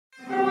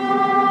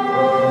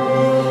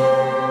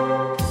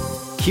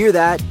Hear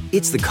that?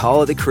 It's the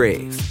call of the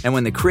Crave. And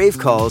when the Crave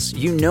calls,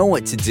 you know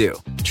what to do.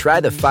 Try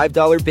the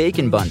 $5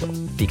 Bacon Bundle,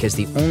 because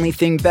the only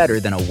thing better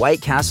than a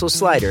White Castle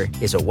slider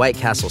is a White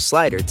Castle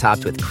slider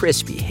topped with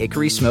crispy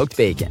hickory smoked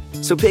bacon.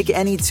 So pick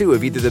any two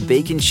of either the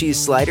Bacon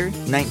Cheese Slider,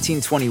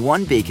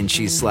 1921 Bacon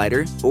Cheese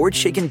Slider, or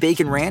Chicken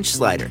Bacon Ranch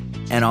Slider.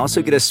 And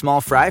also get a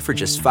small fry for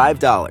just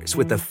 $5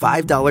 with the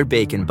 $5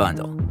 Bacon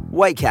Bundle.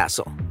 White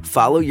Castle.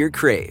 Follow your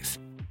crave.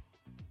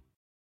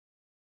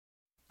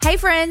 Hey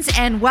friends,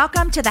 and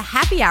welcome to the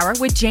Happy Hour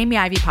with Jamie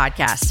Ivey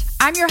podcast.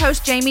 I'm your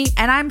host, Jamie,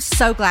 and I'm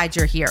so glad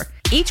you're here.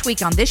 Each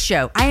week on this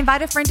show, I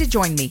invite a friend to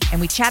join me,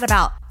 and we chat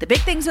about the big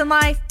things in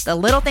life, the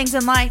little things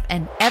in life,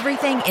 and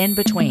everything in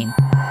between.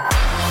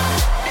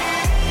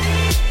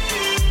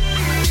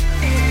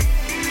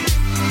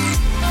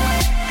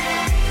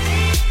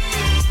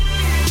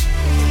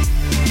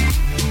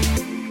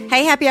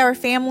 Hey, Happy Hour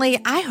family.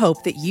 I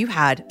hope that you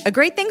had a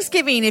great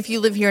Thanksgiving if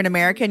you live here in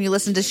America and you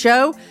listen to the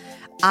show.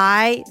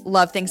 I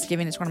love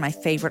Thanksgiving. It's one of my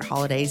favorite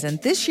holidays.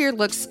 And this year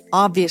looks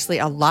obviously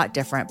a lot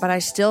different, but I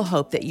still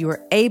hope that you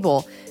are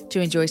able to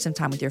enjoy some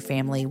time with your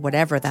family,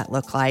 whatever that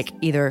looked like,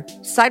 either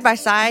side by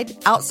side,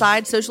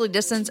 outside, socially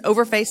distanced,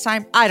 over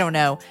FaceTime. I don't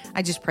know.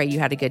 I just pray you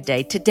had a good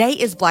day. Today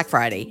is Black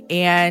Friday.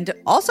 And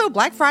also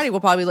Black Friday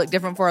will probably look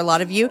different for a lot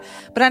of you.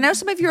 But I know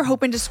some of you are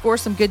hoping to score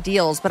some good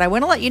deals. But I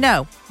want to let you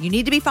know, you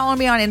need to be following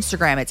me on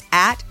Instagram. It's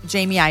at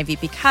Jamie Ivey,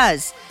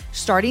 because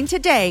starting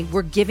today,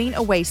 we're giving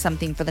away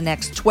something for the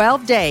next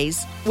 12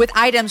 days with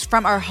items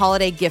from our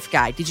holiday gift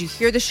guide. Did you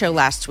hear the show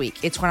last week?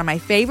 It's one of my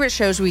favorite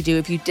shows we do.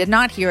 If you did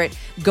not hear it,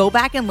 go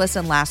back and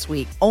listen last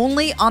week.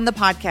 Only on the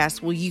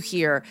podcast will you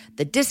hear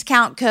the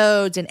discount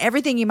codes and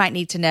everything you might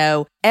need to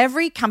know.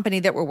 Every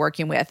company that we're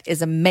working with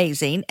is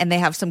amazing, and they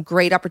have some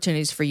great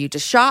opportunities for you to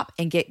shop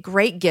and get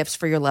great gifts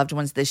for your loved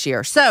ones this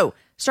year. So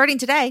starting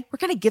today, we're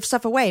going to give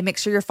stuff away. Make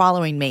sure you're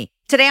following me.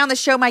 Today on the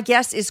show, my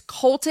guest is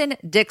Colton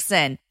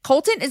Dixon.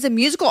 Colton is a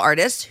musical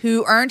artist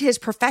who earned his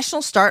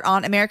professional start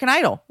on American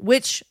Idol,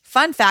 which,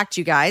 fun fact,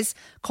 you guys,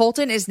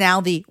 Colton is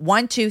now the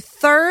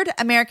third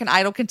American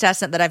Idol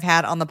contestant that I've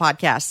had on the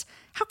podcast.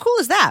 How cool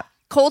is that?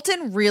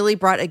 Colton really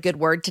brought a good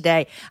word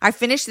today. I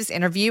finished this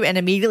interview and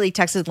immediately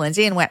texted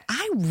Lindsay and went,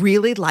 I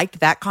really liked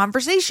that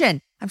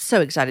conversation. I'm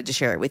so excited to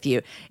share it with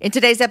you. In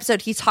today's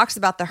episode, he talks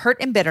about the hurt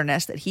and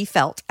bitterness that he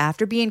felt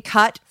after being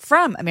cut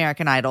from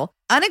American Idol,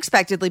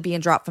 unexpectedly being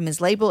dropped from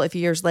his label a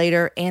few years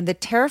later, and the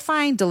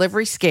terrifying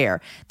delivery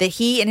scare that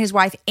he and his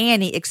wife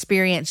Annie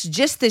experienced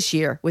just this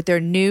year with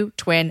their new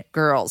twin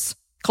girls.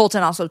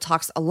 Colton also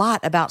talks a lot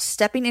about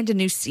stepping into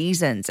new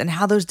seasons and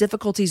how those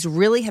difficulties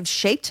really have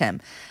shaped him.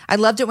 I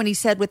loved it when he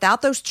said,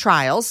 without those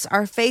trials,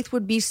 our faith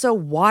would be so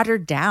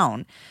watered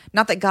down.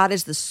 Not that God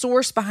is the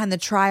source behind the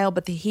trial,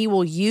 but that he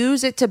will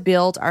use it to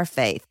build our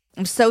faith.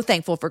 I'm so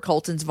thankful for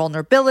Colton's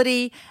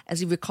vulnerability as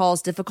he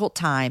recalls difficult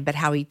time, but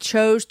how he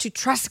chose to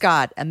trust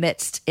God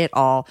amidst it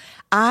all.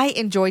 I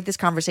enjoyed this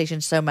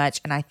conversation so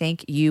much, and I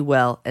think you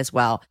will as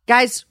well.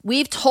 Guys,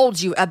 we've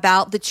told you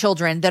about the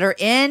children that are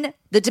in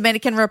the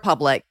Dominican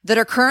Republic that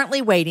are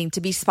currently waiting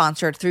to be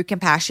sponsored through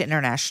Compassion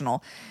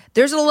International.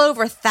 There's a little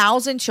over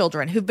 1,000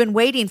 children who've been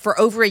waiting for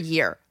over a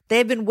year.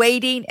 They've been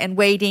waiting and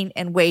waiting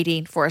and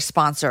waiting for a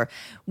sponsor.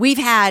 We've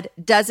had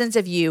dozens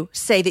of you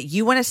say that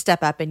you want to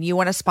step up and you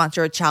want to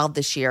sponsor a child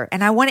this year.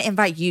 And I want to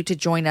invite you to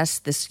join us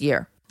this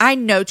year. I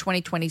know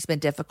 2020 has been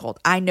difficult.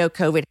 I know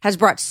COVID has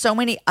brought so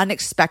many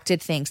unexpected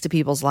things to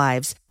people's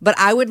lives, but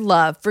I would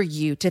love for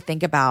you to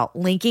think about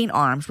linking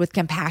arms with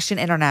Compassion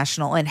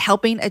International and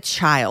helping a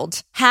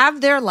child have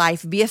their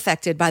life be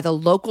affected by the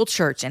local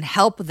church and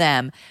help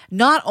them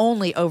not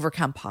only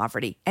overcome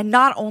poverty and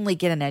not only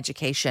get an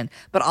education,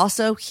 but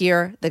also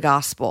hear the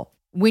gospel.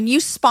 When you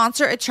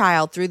sponsor a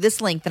child through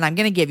this link that I'm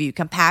going to give you,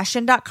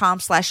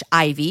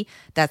 compassion.com/Ivey,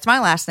 that's my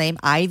last name,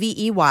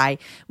 Ivey.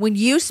 When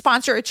you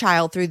sponsor a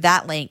child through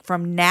that link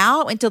from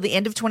now until the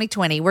end of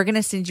 2020, we're going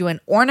to send you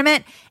an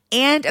ornament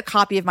and a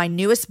copy of my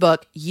newest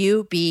book,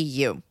 You Be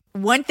You.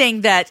 One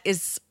thing that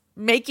is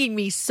making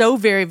me so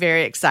very,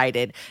 very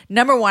excited.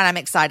 Number one, I'm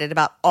excited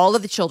about all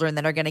of the children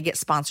that are going to get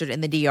sponsored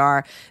in the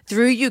DR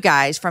through you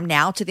guys from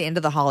now to the end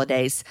of the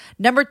holidays.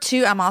 Number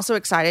two, I'm also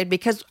excited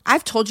because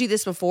I've told you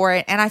this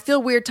before and I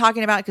feel weird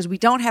talking about it because we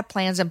don't have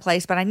plans in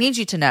place, but I need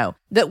you to know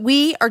that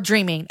we are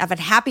dreaming of a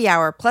happy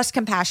hour plus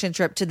compassion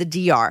trip to the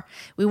DR.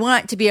 We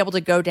want to be able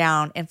to go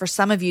down and for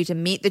some of you to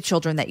meet the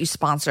children that you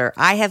sponsor.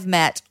 I have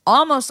met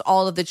almost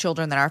all of the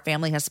children that our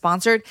family has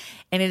sponsored,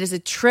 and it is a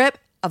trip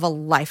of a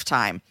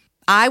lifetime.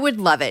 I would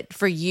love it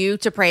for you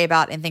to pray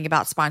about and think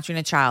about sponsoring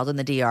a child in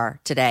the DR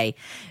today.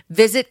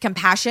 Visit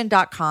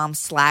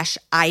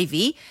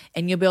compassion.com/Ivey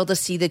and you'll be able to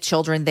see the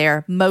children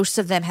there. Most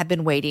of them have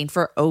been waiting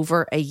for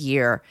over a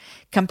year.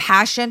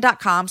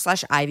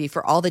 Compassion.com/Ivey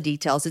for all the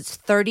details. It's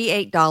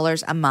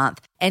 $38 a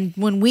month. And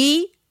when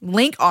we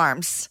link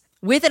arms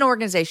with an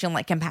organization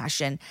like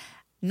Compassion,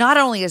 not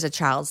only is a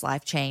child's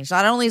life changed,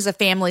 not only is a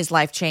family's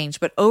life changed,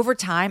 but over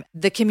time,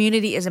 the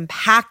community is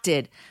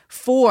impacted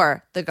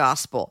for the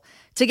gospel.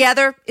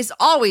 Together is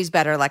always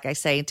better, like I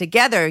say.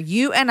 Together,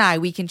 you and I,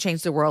 we can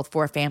change the world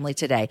for a family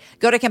today.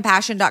 Go to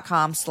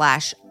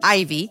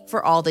compassion.com/Ivy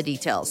for all the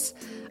details.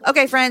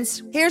 Okay,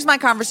 friends, here's my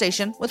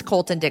conversation with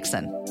Colton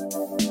Dixon.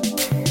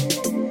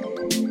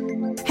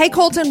 Hey,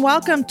 Colton,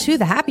 welcome to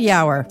the happy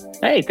hour.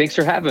 Hey, thanks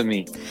for having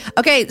me.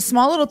 Okay,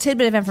 small little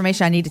tidbit of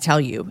information I need to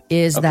tell you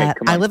is that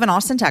I live in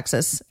Austin,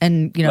 Texas.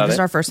 And, you know, this is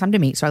our first time to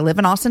meet. So I live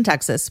in Austin,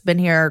 Texas. Been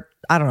here,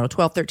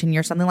 12, 13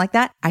 years, something like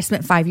that. I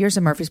spent 5 years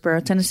in Murfreesboro,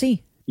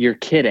 Tennessee. You're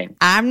kidding.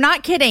 I'm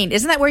not kidding.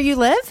 Isn't that where you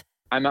live?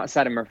 I'm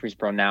outside of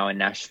Murfreesboro now in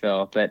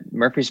Nashville, but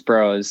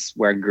Murfreesboro is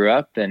where I grew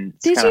up and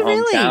it's kind of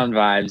hometown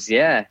vibes.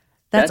 Yeah.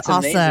 That's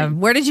awesome. Amazing.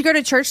 Where did you go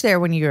to church there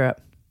when you grew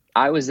up?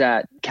 I was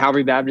at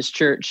Calvary Baptist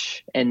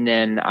Church, and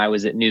then I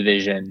was at New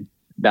Vision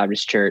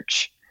Baptist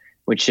Church,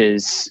 which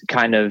is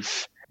kind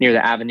of near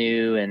the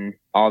Avenue and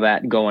all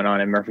that going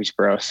on in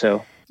Murfreesboro.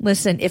 So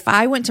listen, if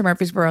I went to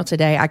Murfreesboro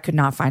today, I could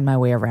not find my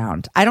way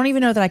around. I don't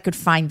even know that I could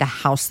find the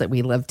house that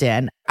we lived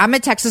in. I'm a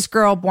Texas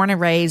girl, born and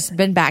raised,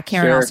 been back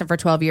here in Austin for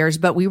 12 years,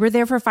 but we were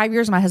there for 5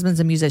 years. My husband's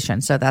a musician,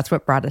 so that's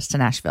what brought us to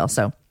Nashville.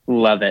 So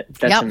love it.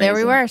 That's amazing. There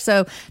we were.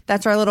 So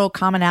that's our little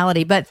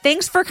commonality. But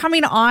thanks for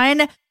coming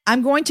on.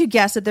 I'm going to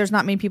guess that there's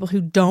not many people who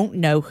don't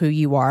know who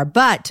you are,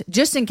 but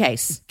just in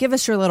case, give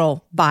us your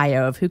little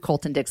bio of who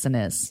Colton Dixon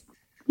is.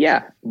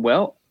 Yeah,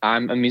 well,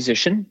 I'm a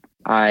musician.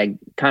 I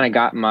kind of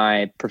got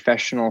my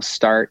professional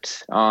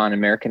start on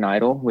American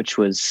Idol, which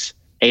was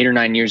 8 or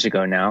 9 years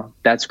ago now.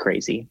 That's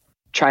crazy.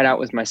 Tried out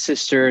with my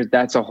sister.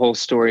 That's a whole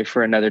story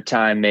for another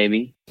time,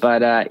 maybe.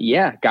 But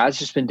yeah, God's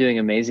just been doing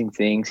amazing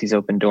things. He's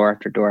opened door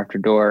after door after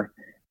door.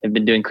 I've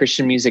been doing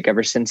Christian music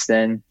ever since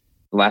then.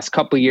 The last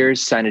couple of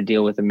years, signed a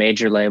deal with a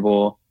major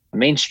label, a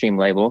mainstream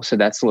label. So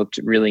that's looked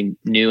really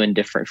new and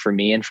different for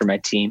me and for my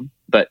team,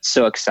 but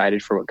so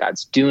excited for what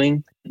God's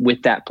doing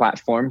with that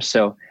platform.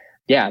 So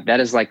yeah, that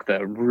is like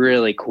the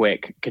really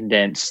quick,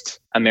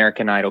 condensed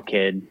American Idol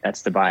kid.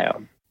 That's the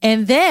bio.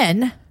 And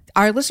then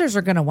our listeners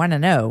are going to want to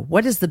know,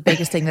 what is the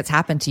biggest thing that's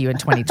happened to you in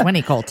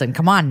 2020, Colton?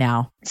 Come on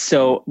now.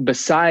 So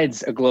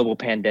besides a global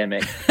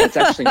pandemic, that's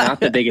actually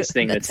not the biggest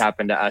thing that's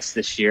happened to us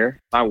this year.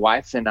 My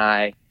wife and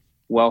I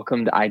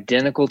welcomed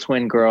identical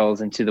twin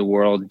girls into the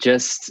world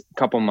just a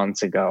couple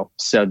months ago.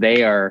 So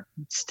they are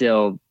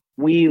still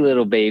wee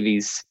little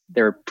babies.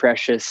 They're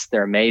precious.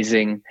 They're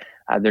amazing.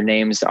 Their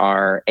names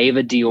are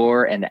Ava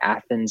Dior and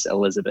Athens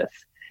Elizabeth.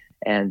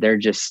 And they're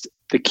just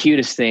the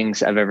cutest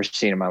things I've ever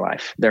seen in my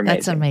life. They're amazing.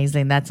 That's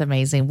amazing. That's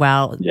amazing.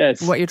 Well,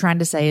 yes. What you're trying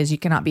to say is you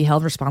cannot be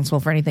held responsible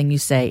for anything you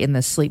say in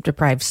the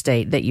sleep-deprived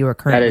state that you are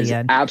currently in.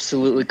 That is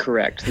absolutely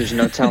correct. There's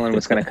no telling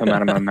what's going to come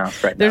out of my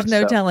mouth right now. There's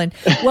no telling.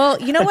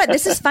 Well, you know what?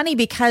 This is funny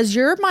because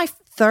you're my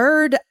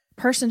third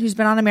person who's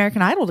been on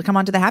American Idol to come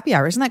onto the happy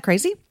hour. Isn't that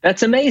crazy?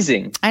 That's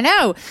amazing. I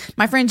know.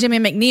 My friend Jimmy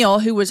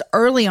McNeil, who was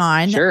early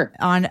on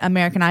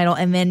American Idol,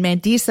 and then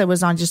Mandisa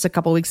was on just a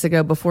couple weeks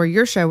ago before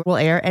your show will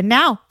air. And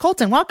now,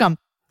 Colton, welcome.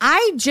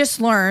 I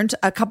just learned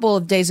a couple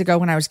of days ago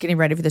when I was getting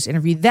ready for this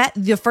interview that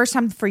the first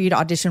time for you to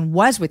audition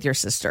was with your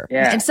sister.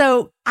 Yeah. And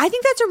so I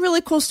think that's a really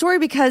cool story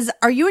because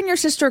are you and your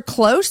sister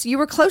close? You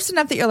were close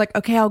enough that you're like,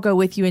 okay, I'll go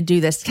with you and do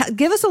this.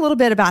 Give us a little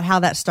bit about how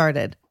that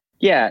started.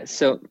 Yeah,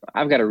 so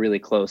I've got a really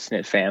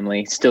close-knit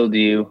family, still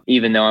do,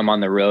 even though I'm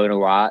on the road a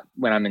lot.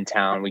 When I'm in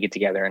town, we get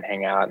together and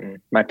hang out. And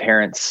my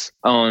parents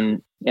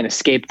own an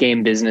escape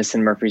game business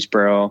in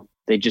Murfreesboro.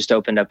 They just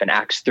opened up an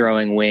axe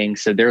throwing wing.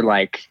 So they're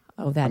like,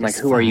 I'm like,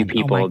 who are you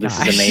people? This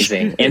is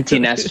amazing. Empty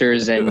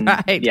nesters and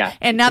yeah.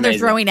 And now they're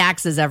throwing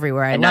axes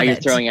everywhere. And now you're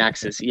throwing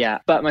axes. Yeah.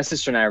 But my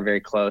sister and I are very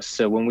close.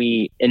 So when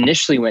we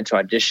initially went to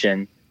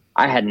audition,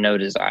 I had no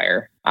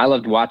desire. I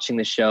loved watching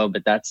the show,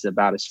 but that's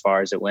about as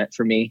far as it went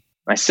for me.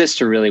 My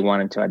sister really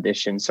wanted to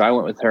audition. So I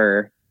went with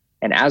her.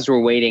 And as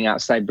we're waiting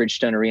outside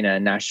Bridgestone Arena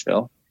in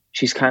Nashville,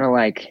 she's kind of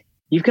like,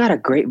 you've got a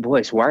great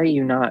voice. Why are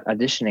you not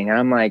auditioning? And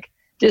I'm like,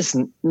 just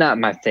not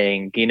my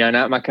thing,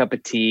 not my cup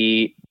of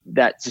tea.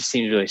 That just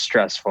seems really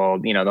stressful,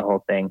 the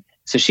whole thing.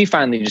 So she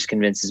finally just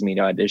convinces me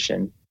to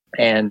audition.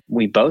 And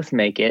we both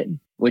make it,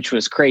 which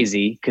was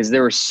crazy because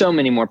there were so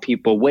many more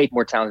people, way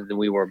more talented than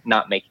we were,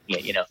 not making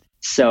it,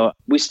 So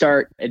we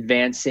start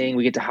advancing.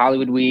 We get to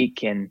Hollywood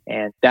Week, and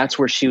that's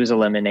where she was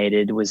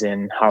eliminated, was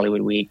in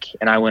Hollywood Week.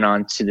 And I went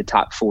on to the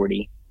top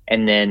 40.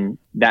 And then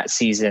that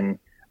season,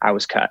 I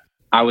was cut.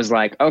 I was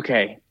like,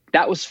 okay,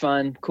 that was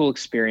fun, cool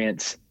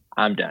experience.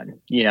 I'm done.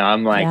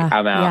 I'm like,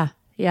 I'm out.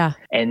 Yeah.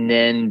 And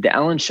then the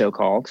Ellen show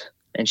called,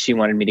 and she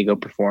wanted me to go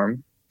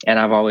perform. And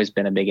I've always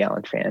been a big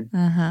Ellen fan.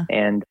 Uh-huh.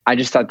 And I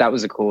just thought that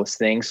was the coolest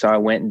thing. So I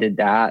went and did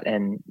that,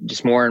 and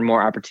just more and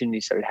more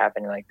opportunities started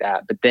happening like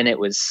that. But then it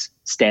was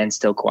stand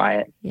still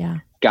quiet. Yeah.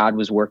 God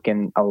was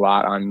working a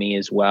lot on me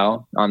as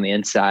well on the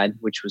inside,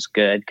 which was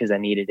good because I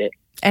needed it.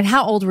 And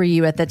how old were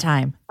you at the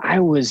time? I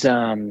was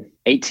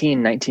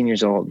 18, 19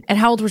 years old. And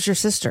how old was your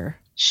sister?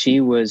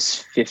 She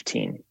was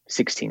 16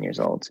 years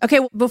old. Okay,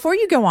 before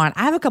you go on,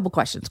 I have a couple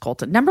questions,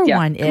 Colton. Number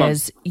one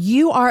is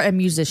you are a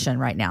musician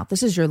right now.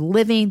 This is your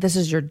living. This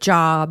is your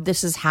job.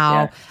 This is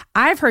how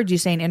I've heard you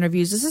say in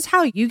interviews, this is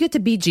how you get to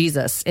be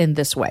Jesus in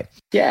this way.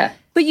 Yeah.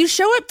 But you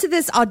show up to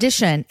this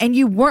audition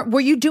and were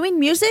you doing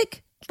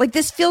music? Like,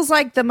 this feels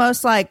like the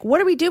most like, what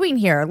are we doing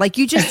here? Like,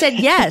 you just said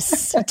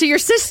yes to your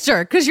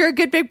sister because you're a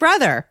good big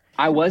brother.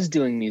 I was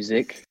doing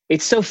music.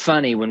 It's so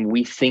funny when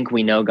we think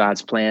we know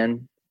God's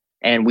plan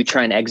and we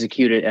try and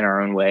execute it in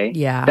our own way.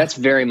 Yeah. That's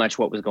very much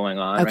what was going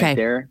on right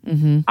there.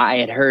 Mm-hmm. I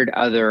had heard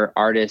other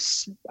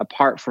artists,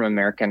 apart from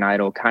American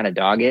Idol, kind of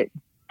dog it,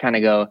 kind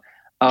of go,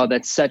 oh,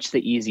 that's such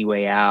the easy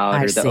way out,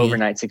 the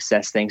overnight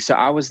success thing. So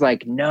I was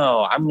like,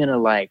 no, I'm going to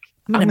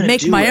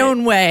make my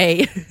own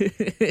way.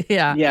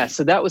 Yeah. Yeah.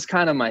 So that was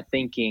kind of my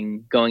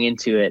thinking going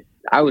into it.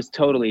 I was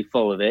totally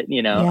full of it,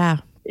 Yeah.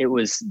 It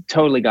was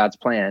totally God's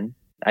plan.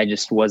 I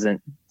just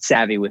wasn't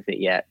savvy with it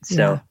yet.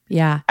 So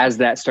as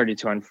that started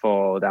to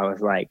unfold, I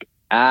was like,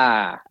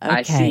 I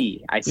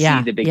see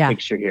the big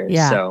picture here.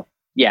 Yeah. So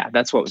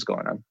that's what was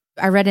going on.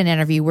 I read an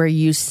interview where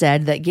you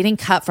said that getting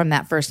cut from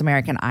that first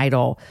American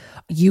Idol,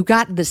 you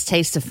got this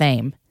taste of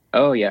fame.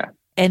 Oh, yeah.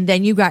 And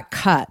then you got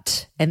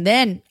cut. And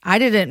then I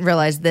didn't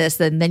realize this.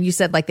 And then you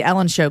said like the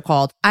Ellen show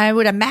called. I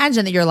would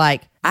imagine that you're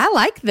like, I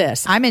like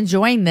this. I'm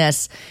enjoying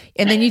this.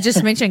 And then you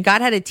just mentioned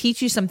God had to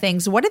teach you some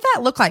things. What did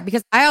that look like?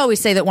 Because I always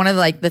say that one of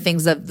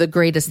the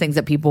greatest things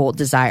that people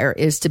desire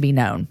is to be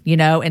known,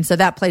 And so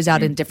that plays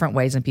out in different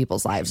ways in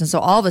people's lives. And so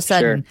all of a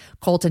sudden,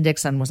 Colton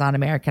Dixon was on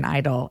American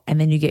Idol and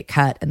then you get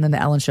cut and then the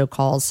Ellen show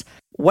calls.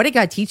 What did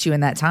God teach you in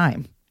that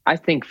time? I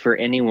think for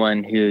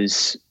anyone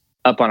who's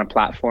up on a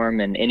platform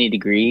in any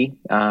degree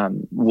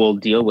will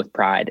deal with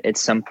pride at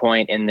some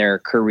point in their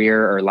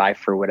career or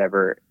life or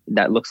whatever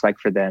that looks like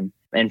for them.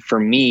 And for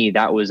me,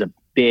 that was a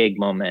big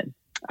moment.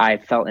 I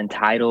felt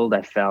entitled.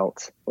 I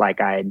felt like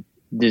I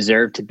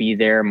deserved to be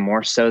there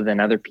more so than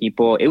other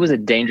people. It was a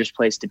dangerous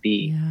place to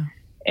be. Yeah.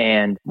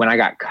 And when I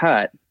got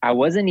cut, I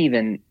wasn't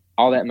even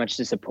all that much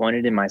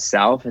disappointed in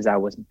myself as I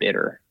was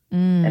bitter.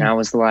 And I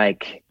was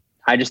like,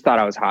 I just thought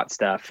I was hot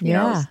stuff. You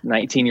know, I was a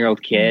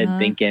 19-year-old kid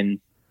thinking,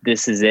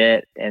 this is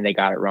it. And they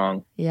got it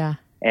wrong. Yeah.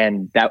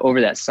 And that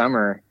over that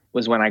summer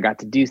was when I got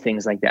to do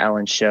things like the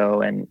Ellen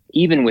show. And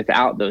even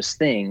without those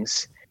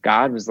things,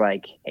 God was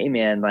like, hey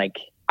man, like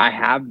I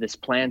have this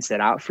plan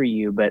set out for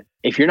you, but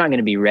if you're not going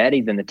to be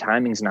ready, then the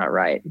timing's not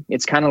right.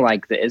 It's kind of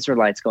like the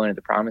Israelites going to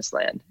the promised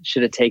land.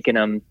 Should have taken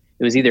them,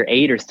 it was either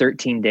 8 or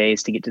 13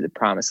 days to get to the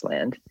promised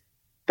land.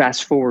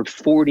 Fast forward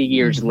 40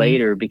 years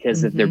later,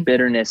 because of their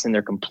bitterness and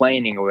their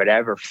complaining or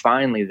whatever,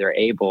 finally they're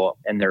able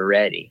and they're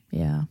ready.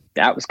 Yeah.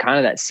 That was kind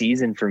of that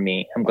season for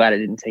me. I'm glad it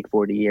didn't take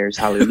 40 years.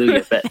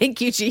 Hallelujah. But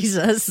thank you,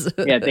 Jesus.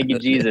 Yeah. Thank you,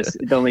 Jesus.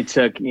 It only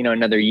took,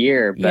 another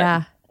year,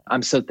 but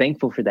I'm so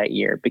thankful for that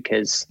year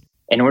because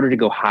in order to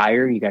go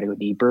higher, you got to go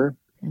deeper.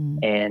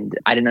 And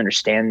I didn't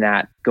understand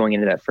that going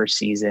into that first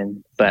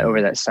season, but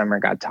over that summer,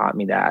 God taught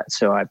me that.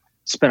 So I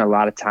spent a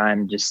lot of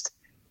time just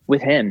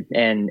with him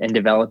and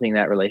developing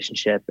that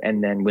relationship.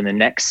 And then when the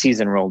next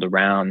season rolled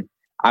around,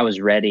 I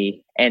was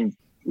ready. And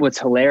what's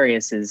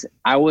hilarious is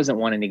I wasn't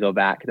wanting to go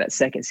back that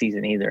second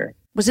season either.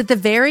 Was it the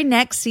very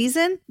next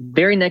season?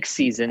 Very next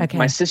season. Okay.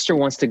 My sister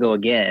wants to go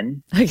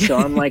again. Okay. So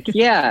I'm like,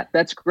 yeah,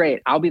 that's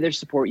great. I'll be there to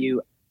support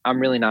you. I'm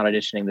really not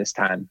auditioning this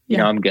time.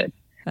 I'm good.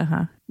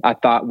 I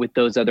thought with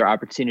those other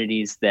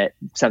opportunities that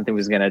something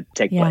was going to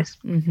take place.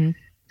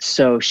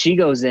 So she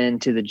goes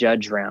into the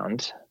judge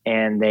round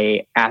and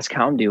they ask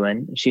how I'm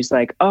doing. She's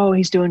like, oh,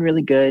 he's doing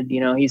really good.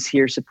 He's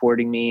here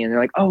supporting me. And they're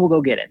like, oh, we'll go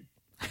get him.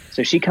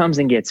 So she comes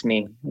and gets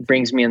me,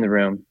 brings me in the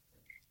room,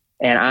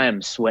 and I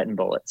am sweating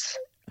bullets.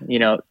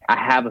 I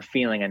have a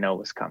feeling I know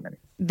what's coming.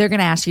 They're going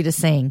to ask you to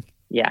sing.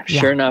 Yeah,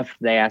 sure enough,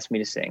 they asked me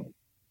to sing.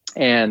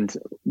 And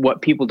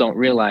what people don't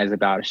realize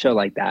about a show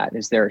like that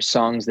is there are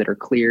songs that are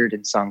cleared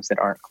and songs that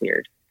aren't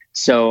cleared.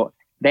 So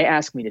they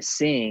asked me to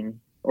sing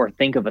or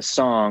think of a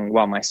song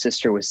while my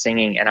sister was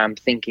singing. And I'm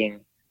thinking,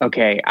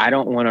 okay, I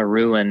don't want to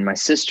ruin my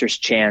sister's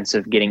chance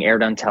of getting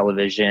aired on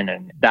television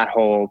and that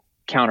whole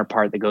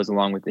counterpart that goes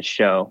along with the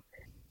show.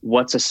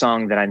 What's a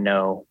song that I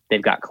know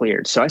they've got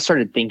cleared? So I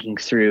started thinking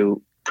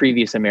through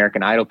previous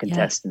American Idol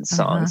contestants'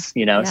 songs,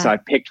 So I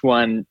picked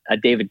one, a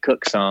David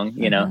Cook song,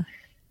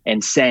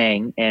 and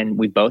sang, and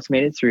we both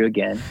made it through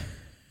again.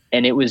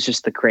 And it was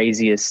just the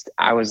craziest.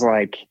 I was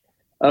like,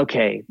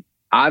 okay,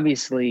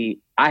 obviously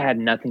I had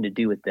nothing to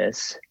do with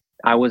this.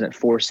 I wasn't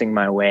forcing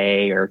my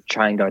way or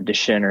trying to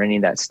audition or any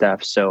of that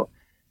stuff. So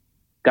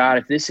God,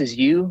 if this is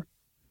you,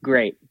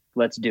 great,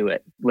 let's do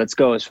it. Let's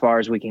go as far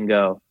as we can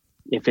go.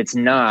 If it's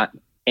not,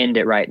 end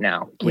it right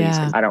now, please.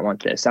 Yeah. I don't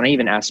want this. And I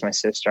even asked my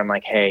sister, I'm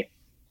like, hey,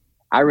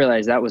 I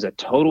realized that was a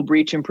total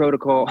breach in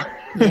protocol.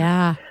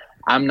 Yeah.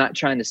 I'm not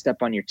trying to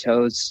step on your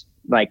toes.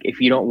 Like, if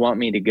you don't want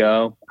me to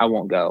go, I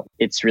won't go.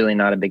 It's really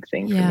not a big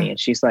thing for me. And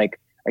she's like,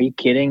 are you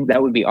kidding?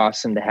 That would be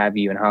awesome to have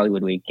you in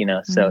Hollywood Week,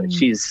 So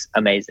she's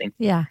amazing.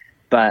 Yeah.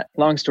 But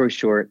long story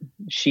short,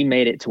 she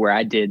made it to where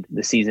I did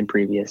the season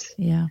previous.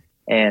 Yeah.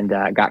 And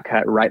got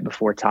cut right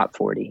before top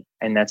 40.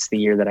 And that's the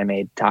year that I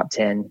made top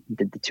 10,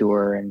 did the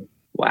tour, and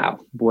wow,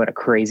 what a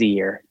crazy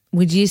year.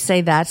 Would you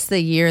say that's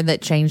the year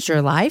that changed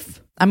your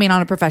life? I mean,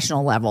 on a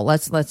professional level,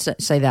 let's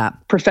say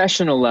that.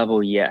 Professional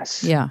level,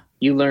 yes. Yeah.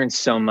 You learn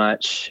so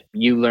much.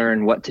 You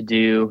learn what to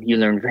do. You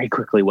learn very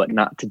quickly what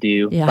not to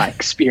do by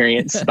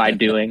experience, by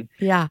doing.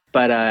 Yeah.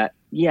 But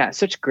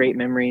such great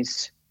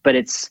memories. But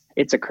it's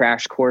a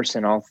crash course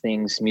in all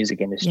things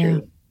music industry. Yeah.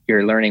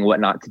 You're learning what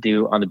not to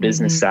do on the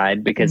business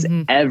side, because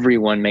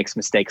everyone makes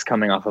mistakes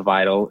coming off of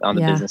Idol on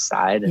the business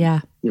side.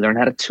 And you learn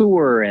how to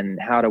tour and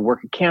how to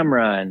work a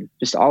camera and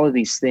just all of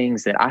these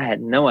things that I had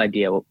no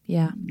idea,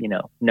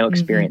 no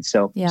experience.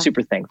 So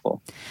super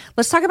thankful.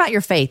 Let's talk about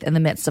your faith in the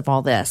midst of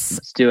all this.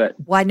 Let's do it.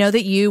 Well, I know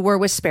that you were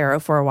with Sparrow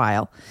for a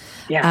while.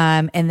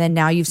 Yeah. And then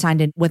now you've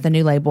signed in with a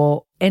new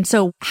label. And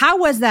so how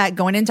was that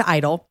going into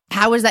Idol?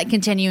 How was that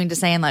continuing to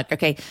saying like,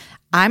 okay,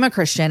 I'm a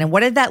Christian. And what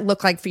did that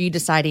look like for you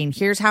deciding,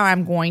 here's how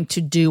I'm going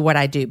to do what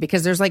I do?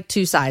 Because there's like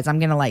two sides. I'm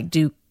going to like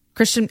do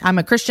Christian. I'm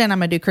a Christian. I'm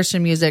going to do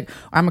Christian music.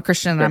 Or I'm a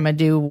Christian and I'm going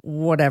to do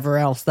whatever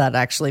else that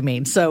actually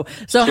means. So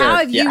how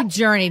have you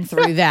journeyed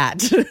through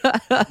that?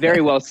 Very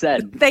well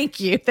said.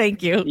 Thank you.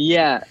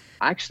 Yeah.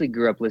 I actually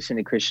grew up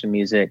listening to Christian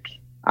music.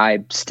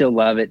 I still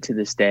love it to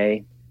this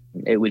day.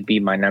 It would be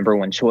my number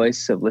one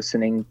choice of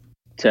listening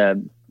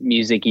to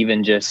music,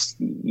 even just,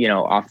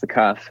 off the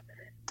cuff.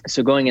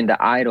 So going into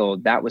Idol,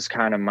 that was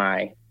kind of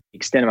my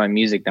extent of my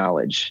music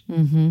knowledge.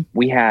 Mm-hmm.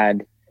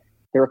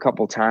 There were a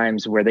couple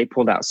times where they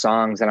pulled out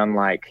songs and I'm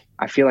like,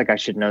 I feel like I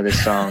should know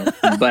this song,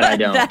 but I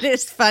don't. That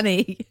is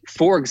funny.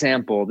 For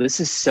example, this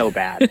is so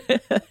bad.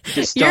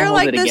 Just don't You're hold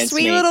like it the against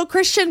sweet me. little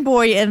Christian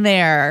boy in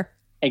there.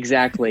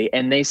 Exactly.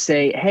 And they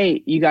say,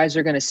 hey, you guys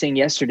are going to sing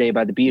Yesterday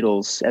by the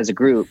Beatles as a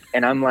group.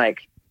 And I'm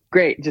like,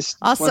 great. Just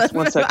one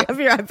second. I'll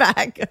be right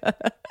back.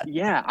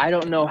 Yeah. I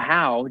don't know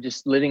how,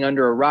 just living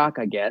under a rock,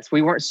 I guess.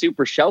 We weren't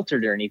super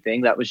sheltered or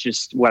anything. That was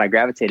just what I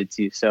gravitated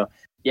to. So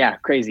yeah,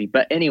 crazy.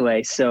 But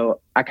anyway, so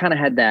I kind of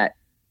had that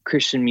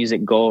Christian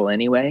music goal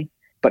anyway,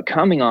 but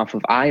coming off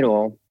of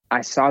Idol,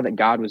 I saw that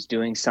God was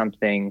doing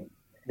something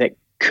that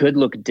could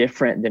look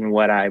different than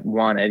what I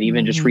wanted.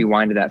 Even just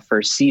rewind to that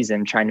first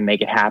season, trying to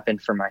make it happen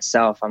for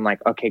myself. I'm like,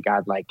 okay,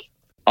 God, like,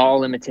 all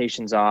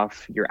limitations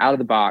off. You're out of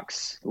the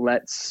box.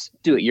 Let's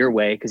do it your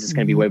way, because it's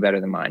going to be way better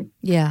than mine.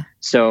 Yeah.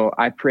 So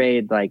I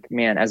prayed like,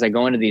 man, as I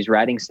go into these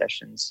writing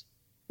sessions,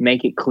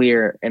 make it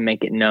clear and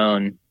make it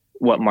known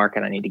what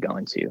market I need to go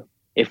into.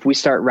 If we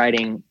start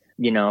writing,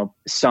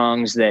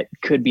 songs that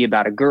could be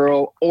about a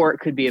girl or it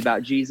could be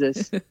about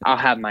Jesus, I'll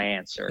have my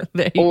answer.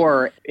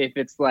 Or if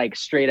it's like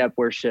straight up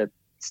worship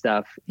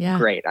stuff,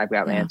 great, I've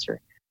got my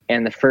answer.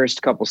 And the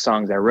first couple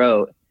songs I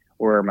wrote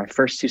were my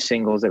first two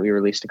singles that we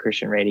released to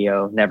Christian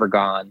radio, Never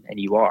Gone and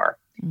You Are.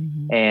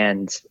 Mm-hmm.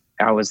 And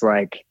I was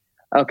like,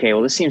 okay,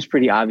 well, this seems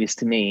pretty obvious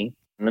to me.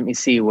 Let me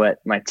see what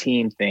my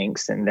team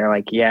thinks. And they're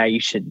like, yeah, you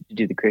should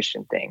do the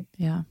Christian thing.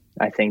 Yeah.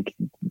 I think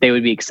they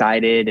would be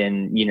excited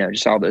and,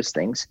 just all those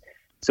things.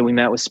 So we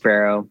met with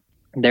Sparrow.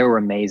 They were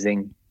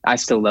amazing. I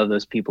still love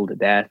those people to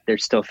death. They're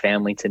still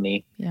family to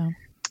me. Yeah.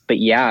 But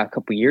yeah, a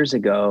couple years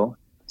ago,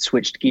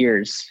 switched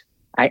gears.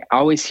 I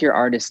always hear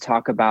artists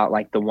talk about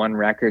like the one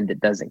record that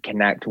doesn't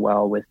connect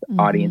well with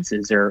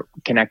audiences or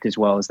connect as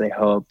well as they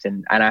hoped.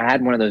 And I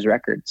had one of those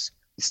records.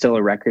 It's still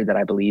a record that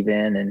I believe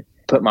in and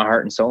put my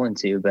heart and soul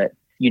into, but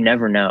you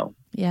never know.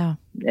 Yeah.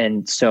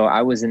 And so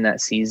I was in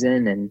that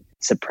season and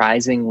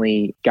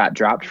surprisingly got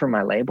dropped from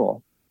my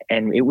label.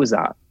 And it was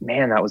that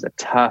was a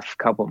tough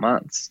couple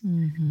months.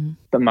 Mm-hmm.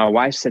 But my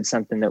wife said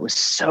something that was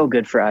so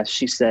good for us.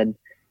 She said,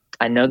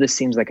 I know this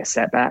seems like a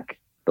setback,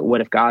 but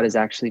what if God is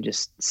actually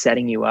just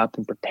setting you up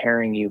and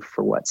preparing you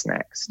for what's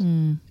next?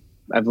 Mm.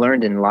 I've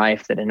learned in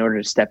life that in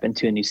order to step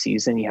into a new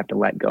season, you have to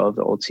let go of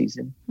the old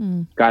season.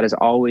 Mm. God is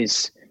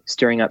always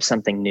stirring up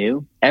something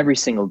new every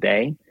single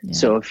day. Yeah.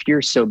 So if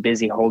you're so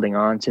busy holding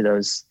on to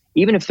those,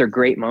 even if they're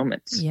great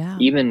moments,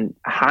 even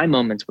high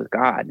moments with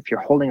God, if you're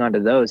holding on to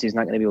those, he's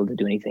not going to be able to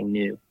do anything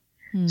new.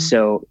 Mm.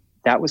 So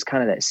that was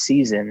kind of that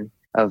season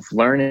of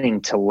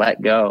learning to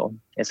let go,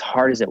 as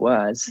hard as it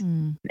was,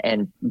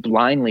 and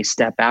blindly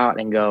step out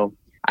and go,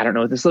 I don't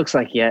know what this looks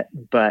like yet,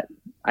 but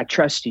I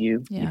trust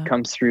you. Yeah. You've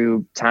come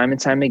through time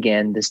and time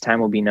again. This time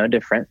will be no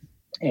different.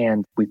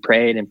 And we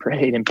prayed and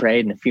prayed and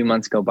prayed, and a few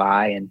months go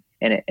by, and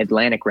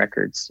Atlantic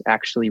Records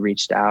actually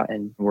reached out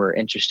and were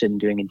interested in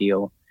doing a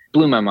deal.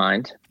 Blew my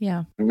mind.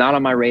 Yeah. Not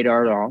on my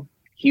radar at all.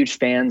 Huge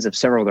fans of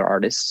several other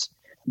artists.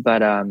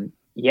 But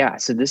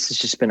so this has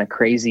just been a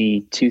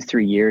crazy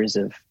 2-3 years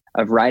of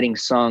writing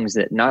songs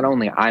that not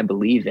only I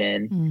believe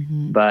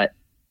in, but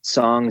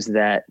songs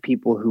that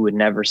people who would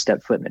never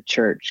step foot in the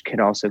church could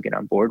also get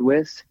on board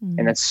with.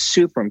 And that's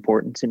super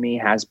important to me,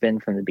 has been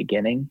from the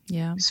beginning.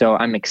 Yeah. So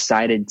I'm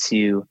excited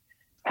to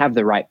have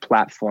the right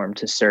platform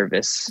to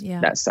service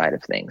that side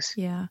of things.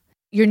 Yeah.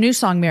 Your new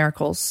song,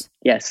 Miracles.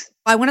 Yes.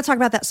 I want to talk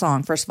about that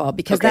song, first of all,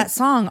 because that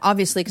song,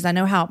 obviously, because I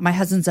know how my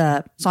husband's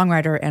a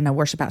songwriter and a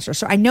worship pastor.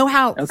 So I know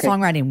how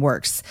songwriting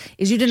works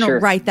is you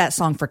didn't write that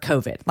song for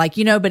COVID, like,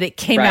 you know, but it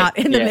came out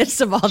in the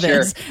midst of all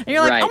this. And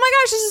you're like, oh my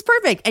gosh, this is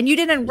perfect. And you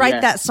didn't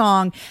write that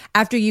song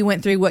after you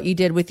went through what you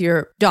did with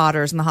your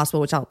daughters in the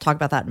hospital, which I'll talk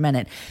about that in a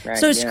minute.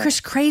 So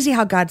it's crazy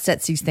how God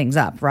sets these things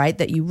up, right?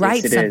 That you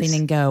write something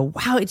and go,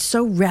 wow, it's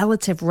so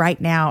relative right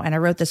now. And I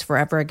wrote this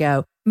forever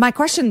ago. My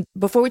question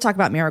before we talk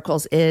about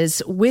miracles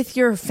is, with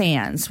your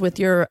fans, with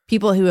your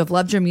people who have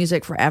loved your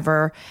music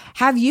forever,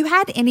 have you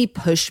had any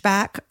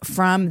pushback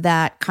from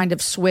that kind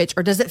of switch?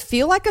 Or does it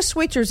feel like a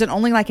switch, or is it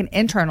only like an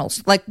internal?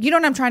 Like, you know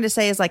what I'm trying to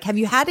say is, like, have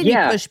you had any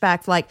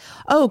pushback like,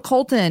 oh,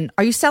 Colton,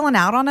 are you selling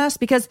out on us?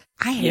 Because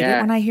I hate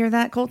it when I hear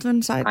that,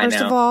 Colton, first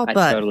of all. I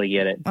totally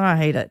get it. I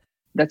hate it.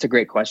 That's a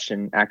great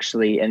question,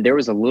 actually. And there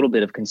was a little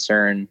bit of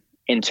concern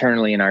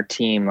internally in our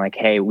team, like,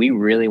 hey, we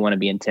really want to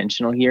be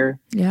intentional here.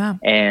 Yeah.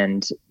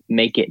 And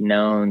make it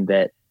known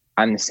that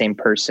I'm the same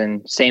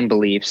person, same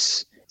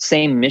beliefs,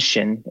 same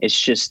mission. It's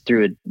just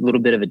through a little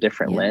bit of a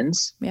different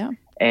lens. Yeah.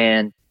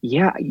 And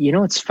you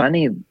know, it's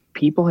funny.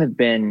 People have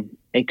been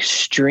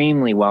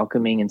extremely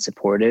welcoming and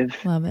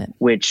supportive. Love it.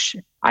 Which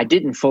I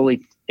didn't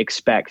fully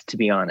expect, to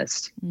be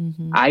honest.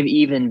 Mm-hmm. I've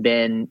even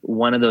been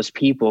one of those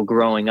people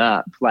growing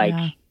up, like,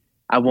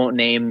 I won't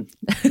name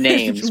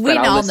names. We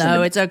all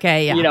know it's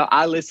okay. Yeah. You know,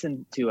 I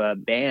listen to a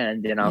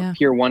band and I'll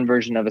hear one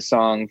version of a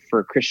song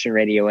for Christian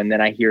radio, and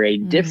then I hear a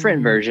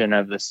different version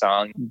of the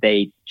song.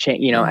 They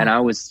change, you know, and I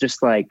was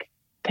just like,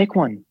 pick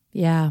one.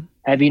 Yeah.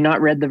 Have you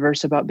not read the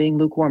verse about being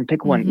lukewarm?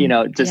 Pick one, you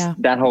know, just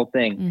that whole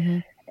thing. Mm-hmm.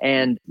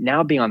 And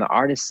now being on the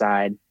artist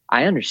side,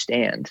 I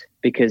understand,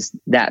 because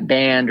that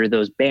band or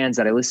those bands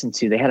that I listened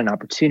to, they had an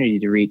opportunity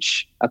to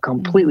reach a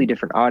completely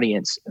different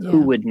audience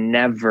who would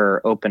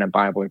never open a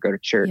Bible or go to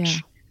church. Yeah.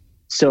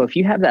 So if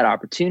you have that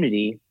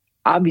opportunity,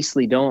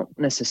 obviously don't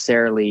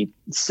necessarily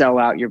sell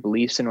out your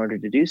beliefs in order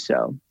to do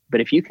so.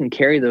 But if you can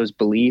carry those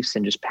beliefs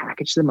and just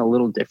package them a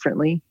little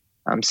differently,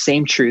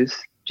 same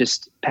truth,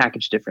 just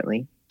packaged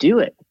differently, do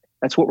it.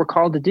 That's what we're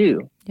called to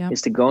do,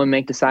 is to go and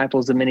make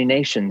disciples of many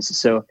nations.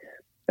 So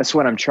that's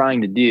what I'm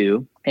trying to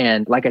do.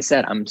 And like I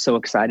said, I'm so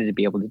excited to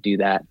be able to do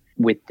that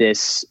with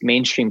this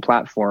mainstream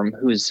platform,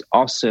 who's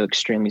also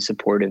extremely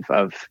supportive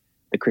of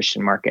the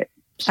Christian market.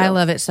 So. I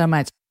love it so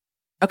much.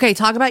 Okay,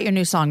 talk about your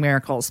new song,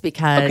 Miracles,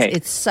 because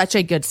it's such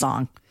a good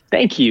song.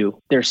 Thank you.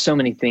 There's so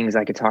many things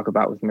I could talk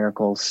about with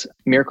Miracles.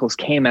 Miracles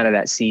came out of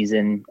that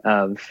season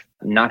of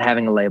not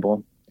having a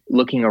label,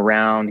 looking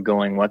around,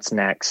 going, what's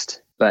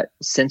next? But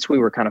since we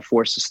were kind of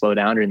forced to slow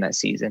down during that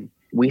season,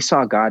 we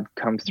saw God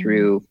come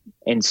through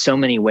in so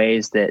many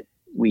ways that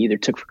we either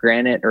took for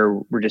granted or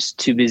were just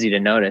too busy to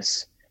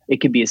notice. It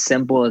could be as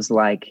simple as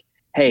like,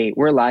 hey,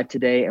 we're alive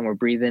today and we're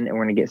breathing and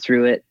we're going to get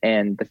through it.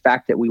 And the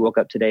fact that we woke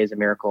up today is a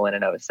miracle in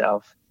and of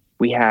itself.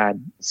 We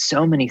had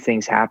so many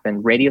things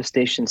happen. Radio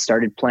stations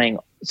started playing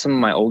some of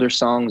my older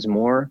songs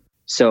more.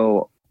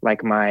 So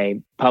like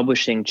my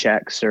publishing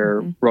checks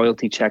or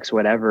royalty checks,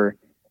 whatever,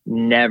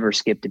 never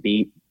skipped a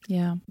beat.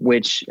 Yeah.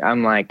 Which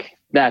I'm like,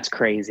 that's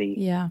crazy.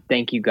 Yeah.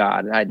 Thank you,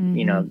 God.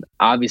 You know,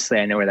 obviously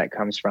I know where that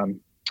comes from.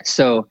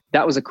 So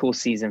that was a cool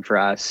season for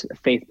us, a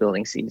faith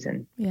building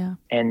season. Yeah.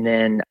 And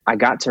then I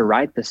got to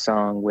write the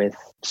song with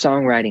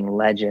songwriting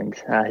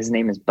legend. His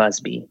name is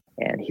Busby,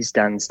 and he's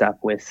done stuff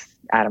with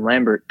Adam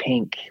Lambert,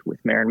 Pink, with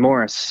Maren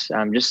Morris.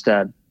 Just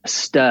a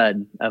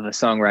stud of a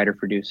songwriter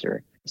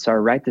producer. So I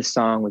write this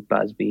song with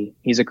Busby.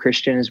 He's a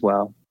Christian as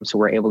well. So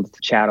we're able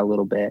to chat a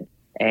little bit.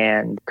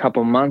 And a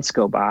couple months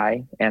go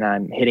by and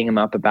I'm hitting him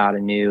up about a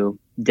new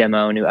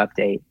demo, new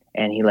update.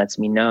 And he lets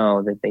me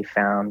know that they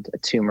found a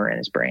tumor in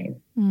his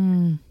brain.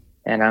 And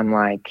I'm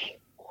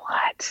like,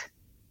 what?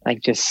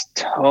 Like, just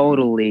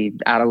totally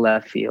out of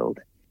left field.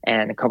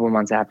 And a couple of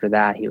months after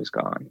that, he was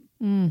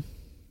gone.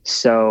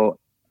 So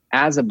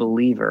as a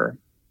believer,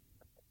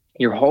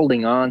 you're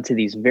holding on to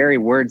these very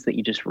words that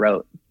you just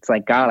wrote. It's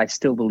like, God, I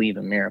still believe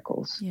in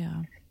miracles.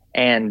 Yeah.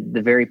 And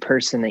the very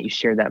person that you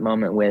shared that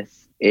moment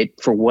with,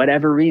 it, for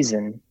whatever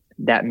reason,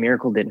 that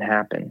miracle didn't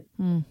happen.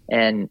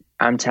 And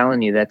I'm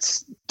telling you,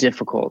 that's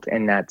difficult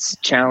and that's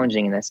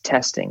challenging and that's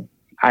testing.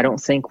 I don't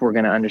think we're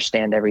going to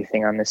understand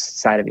everything on this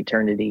side of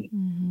eternity.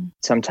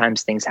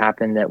 Sometimes things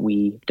happen that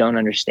we don't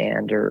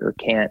understand or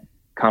can't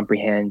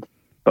comprehend.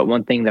 But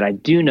one thing that I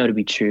do know to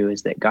be true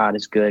is that God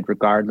is good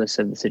regardless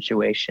of the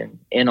situation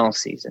in all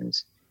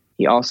seasons.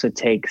 He also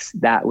takes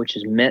that which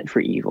is meant for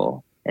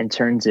evil and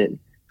turns it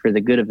for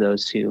the good of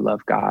those who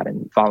love God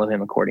and follow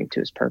him according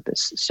to his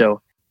purpose.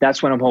 So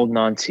that's what I'm holding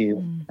on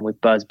to with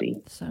Busby.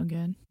 So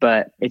good.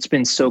 But it's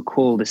been so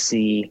cool to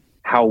see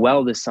how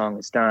well this song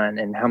is done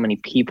and how many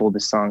people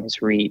this song has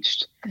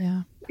reached.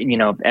 Yeah. You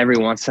know, every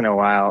once in a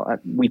while,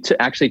 we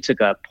actually took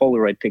a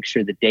Polaroid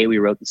picture the day we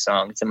wrote the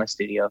song. It's in my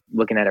studio,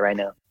 looking at it right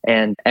now.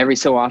 And every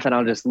so often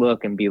I'll just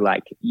look and be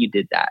like, you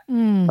did that.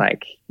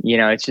 Like, you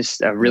know, it's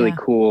just a really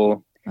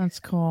cool. That's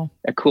cool.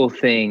 A cool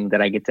thing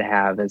that I get to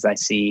have as I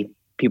see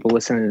people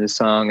listening to the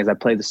song, as I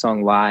play the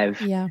song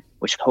live. Yeah.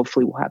 which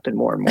hopefully will happen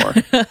more and more.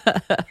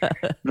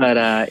 But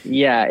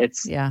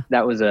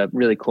that was a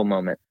really cool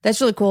moment.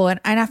 That's really cool. And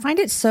I find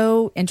it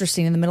so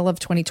interesting in the middle of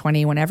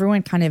 2020 when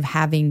everyone kind of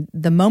having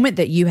the moment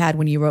that you had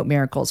when you wrote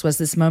Miracles was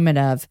this moment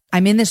of,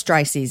 I'm in this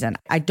dry season.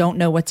 I don't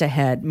know what's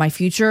ahead. My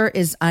future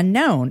is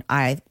unknown.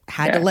 I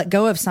had to let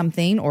go of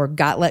something or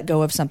got let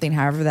go of something,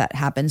 however that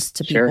happens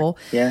to people.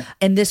 Yeah.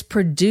 And this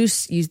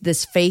produced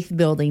this faith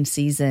building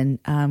season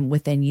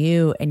within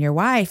you and your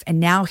wife. And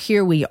now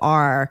here we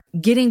are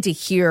getting to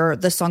hear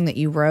the song that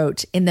you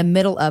wrote in the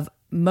middle of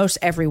most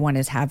everyone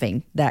is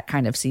having that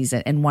kind of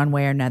season in one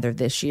way or another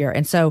this year.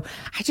 And so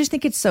I just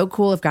think it's so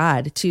cool of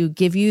God to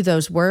give you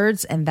those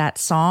words and that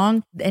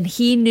song. And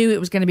he knew it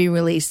was going to be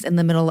released in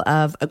the middle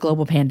of a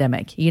global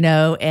pandemic,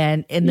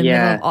 and in the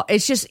middle of all,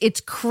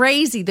 it's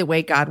crazy the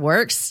way God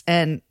works.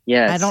 And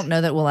I don't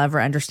know that we'll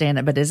ever understand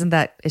it, but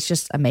it's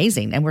just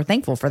amazing. And we're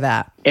thankful for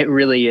that. It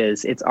really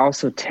is. It's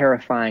also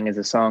terrifying as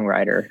a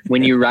songwriter.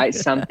 When you write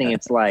something,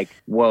 it's like,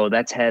 whoa,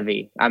 that's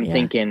heavy. I'm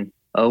thinking,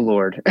 oh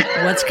Lord,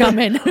 what's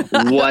coming?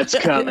 What's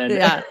coming?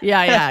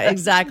 Yeah.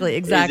 Exactly.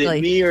 Is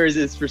it me or is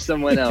this for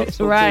someone else?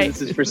 Right.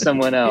 This is for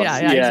someone else.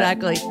 Yeah,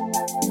 exactly.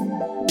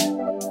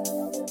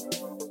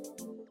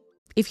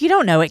 If you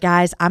don't know it,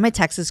 guys, I'm a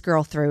Texas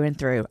girl through and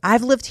through.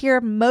 I've lived here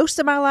most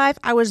of my life.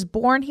 I was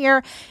born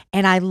here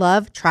and I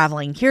love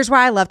traveling. Here's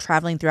why I love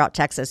traveling throughout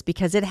Texas,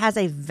 because it has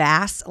a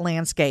vast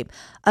landscape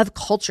of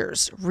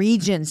cultures,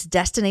 regions,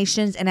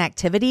 destinations, and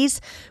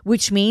activities,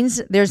 which means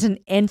there's an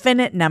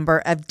infinite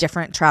number of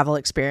different travel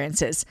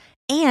experiences.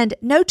 And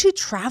no two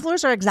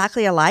travelers are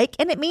exactly alike,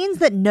 and it means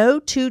that no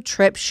two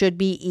trips should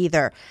be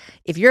either.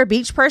 If you're a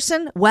beach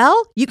person,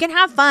 well, you can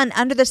have fun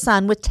under the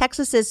sun with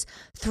Texas's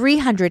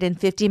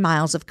 350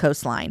 miles of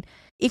coastline.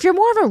 If you're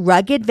more of a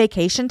rugged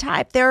vacation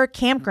type, there are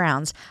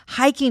campgrounds,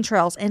 hiking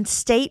trails, and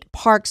state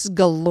parks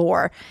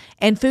galore.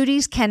 And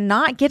foodies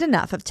cannot get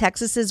enough of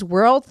Texas's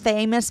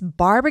world-famous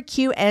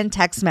barbecue and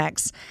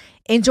Tex-Mex.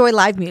 Enjoy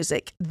live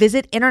music,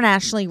 visit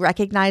internationally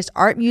recognized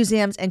art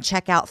museums, and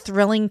check out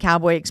thrilling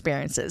cowboy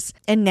experiences.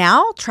 And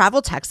now,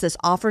 Travel Texas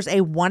offers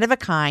a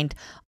one-of-a-kind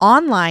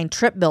online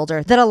trip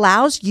builder that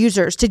allows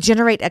users to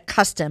generate a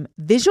custom,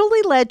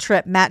 visually led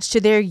trip matched to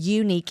their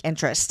unique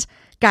interests.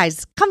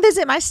 Guys, come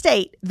visit my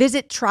state.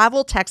 Visit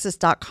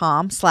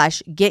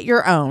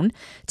traveltexas.com/getyourown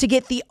to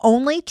get the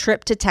only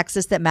trip to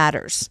Texas that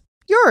matters.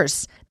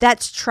 Yours.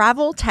 That's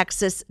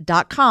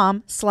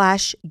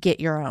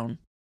traveltexas.com/getyourown.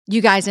 You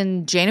guys,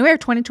 in January of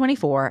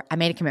 2024, I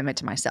made a commitment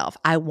to myself.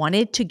 I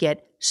wanted to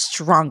get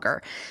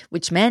stronger,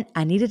 which meant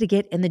I needed to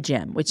get in the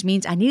gym, which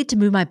means I needed to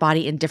move my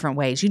body in different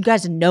ways. You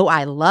guys know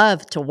I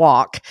love to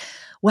walk.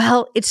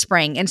 Well, it's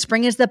spring, and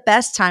spring is the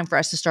best time for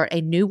us to start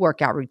a new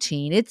workout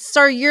routine. It's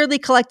our yearly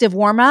collective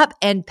warm-up,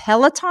 and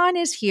Peloton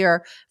is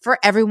here for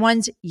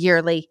everyone's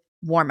yearly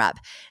warm-up.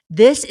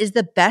 This is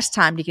the best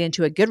time to get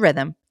into a good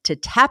rhythm, to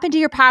tap into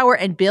your power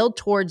and build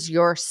towards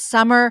your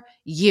summer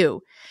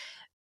you.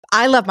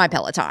 I love my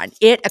Peloton.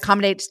 It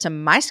accommodates to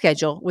my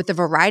schedule with a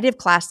variety of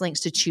class links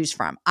to choose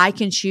from. I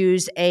can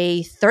choose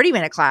a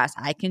 30-minute class.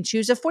 I can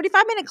choose a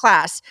 45-minute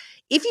class.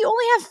 If you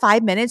only have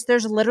 5 minutes,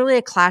 there's literally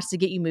a class to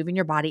get you moving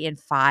your body in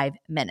 5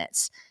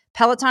 minutes.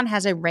 Peloton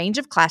has a range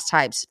of class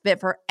types fit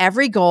for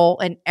every goal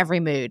and every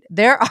mood.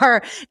 There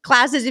are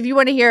classes if you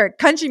want to hear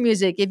country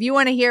music, if you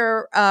want to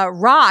hear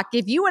rock,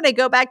 if you want to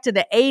go back to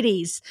the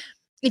 80s.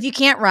 If you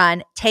can't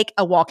run, take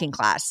a walking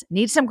class.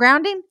 Need some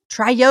grounding?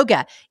 Try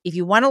yoga. If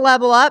you want to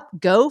level up,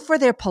 go for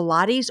their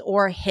Pilates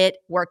or HIIT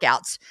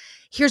workouts.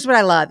 Here's what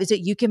I love is that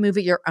you can move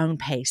at your own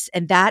pace.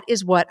 And that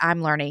is what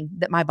I'm learning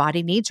that my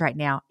body needs right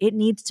now. It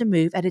needs to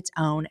move at its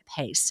own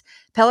pace.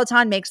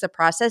 Peloton makes the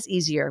process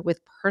easier with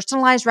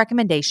personalized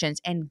recommendations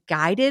and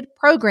guided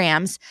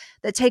programs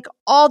that take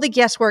all the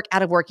guesswork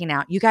out of working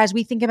out. You guys,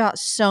 we think about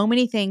so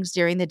many things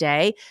during the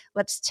day.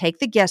 Let's take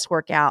the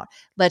guesswork out.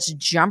 Let's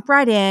jump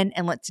right in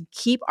and let's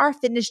keep our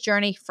fitness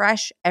journey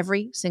fresh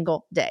every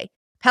single day.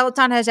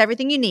 Peloton has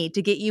everything you need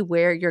to get you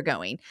where you're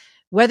going.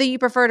 Whether you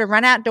prefer to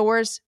run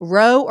outdoors,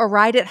 row or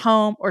ride at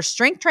home, or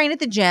strength train at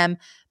the gym,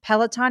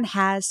 Peloton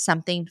has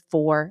something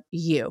for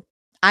you.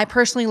 I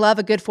personally love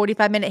a good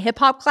 45-minute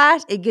hip-hop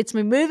class. It gets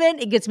me moving.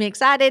 It gets me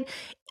excited.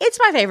 It's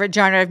my favorite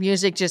genre of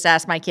music. Just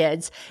ask my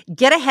kids.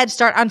 Get a head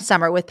start on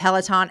summer with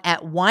Peloton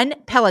at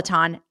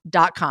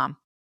onepeloton.com.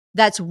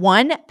 That's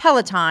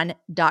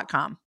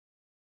onepeloton.com.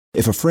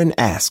 If a friend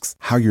asks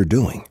how you're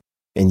doing,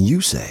 and you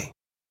say,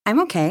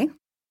 I'm okay.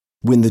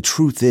 When the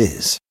truth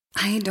is,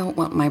 I don't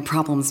want my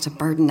problems to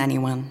burden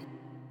anyone.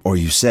 Or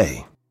you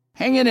say,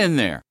 hang it in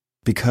there.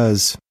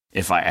 Because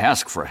if I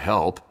ask for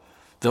help,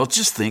 they'll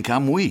just think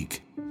I'm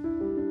weak.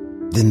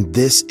 Then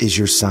this is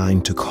your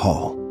sign to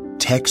call,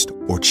 text,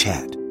 or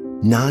chat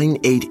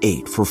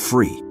 988 for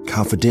free,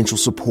 confidential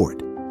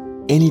support.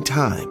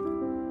 Anytime.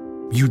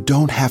 You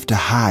don't have to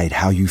hide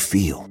how you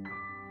feel.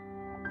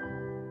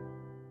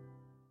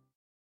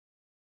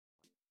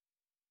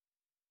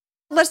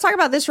 Let's talk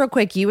about this real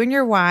quick. You and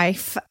your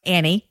wife,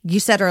 Annie, you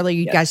said earlier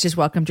you guys just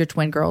welcomed your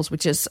twin girls,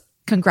 which is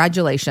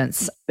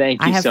Congratulations.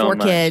 Thank you I have so 4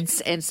 much.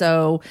 kids. And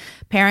so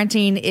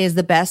parenting is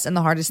the best and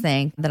the hardest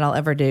thing that I'll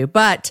ever do.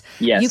 But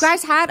Yes. you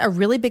guys had a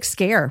really big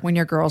scare when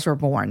your girls were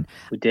born.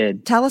 We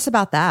did. Tell us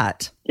about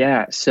that.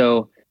 Yeah.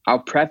 So I'll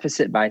preface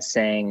it by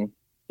saying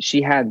she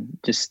had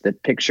just the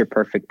picture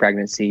perfect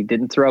pregnancy,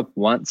 didn't throw up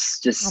once.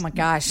 Just, Oh my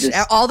gosh.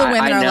 just- All the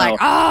women I are know. like,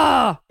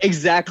 oh,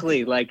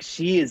 Exactly. Like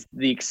she is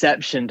the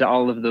exception to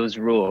all of those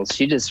rules.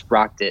 She just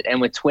rocked it.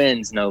 And with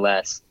twins, no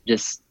less,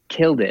 just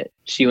killed it.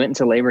 She went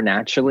into labor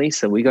naturally.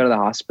 So we go to the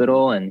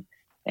hospital and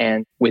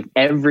with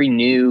every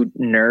new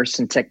nurse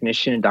and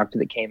technician and doctor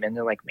that came in,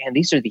 they're like, man,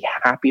 these are the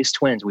happiest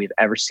twins we've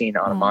ever seen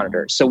on a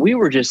monitor. So we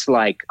were just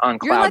like on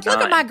you're cloud like, look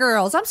nine. at my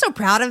girls. I'm so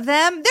proud of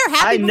them. They're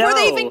happy I before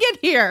they know. even get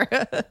here.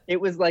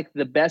 It was like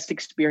the best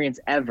experience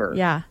ever.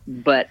 Yeah.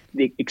 But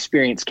the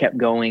experience kept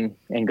going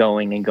and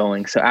going and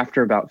going. So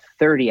after about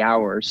 30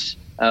 hours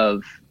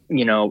of,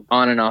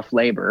 on and off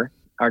labor,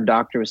 our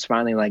doctor was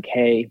finally like,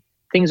 hey,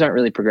 things aren't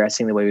really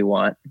progressing the way we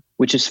want,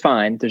 which is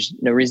fine. There's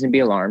no reason to be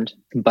alarmed,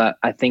 but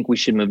I think we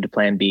should move to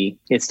plan B.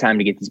 It's time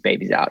to get these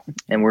babies out.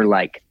 And we're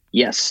like,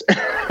 yes,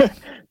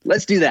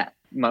 let's do that.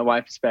 My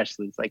wife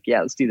especially is like,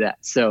 yeah, let's do that.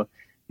 So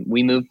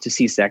we moved to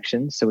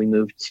C-section. So we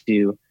moved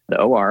to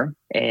the OR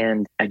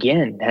and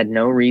again, had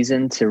no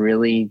reason to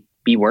really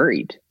be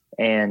worried.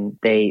 And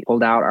they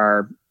pulled out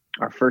our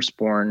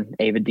firstborn,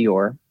 Ava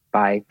Dior,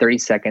 by 30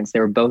 seconds.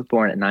 They were both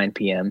born at 9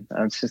 p.m.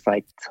 It's just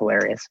like, it's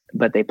hilarious.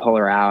 But they pull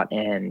her out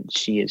and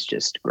she is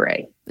just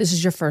gray. This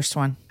is your first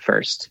one.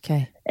 First.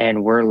 Okay.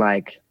 And we're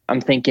like, I'm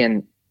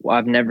thinking, well,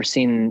 I've never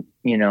seen,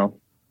 the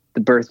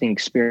birthing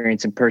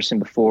experience in person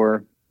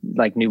before,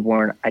 like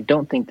newborn. I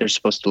don't think they're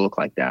supposed to look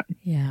like that.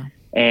 Yeah.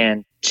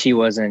 And she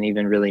wasn't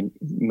even really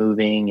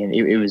moving and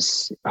it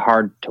was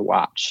hard to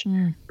watch.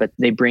 But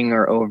they bring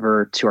her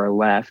over to our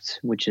left,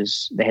 which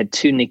is, they had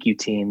 2 NICU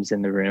teams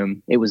in the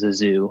room. It was a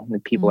zoo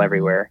with people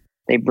everywhere.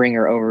 They bring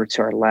her over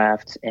to our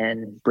left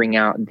and bring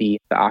out the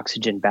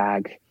oxygen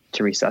bag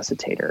to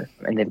resuscitate her.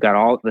 And they've got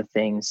all the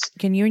things.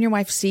 Can you and your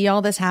wife see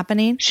all this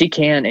happening? She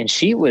can. And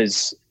she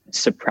was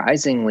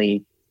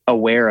surprisingly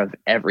aware of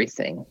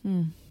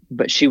everything,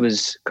 but she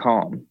was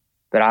calm.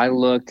 But I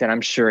looked and I'm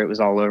sure it was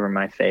all over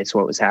my face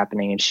what was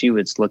happening. And she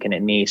was looking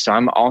at me. So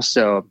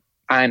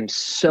I'm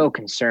so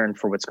concerned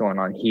for what's going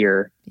on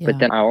here. Yeah. But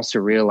then I also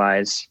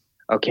realize,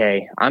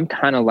 okay, I'm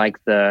kind of like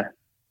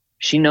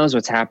she knows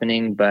what's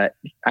happening, but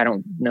I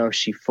don't know if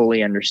she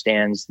fully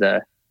understands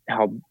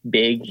how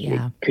big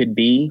it could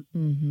be.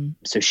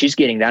 So she's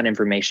getting that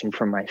information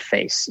from my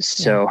face.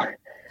 So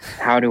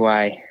how do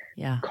I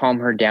calm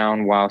her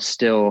down while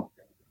still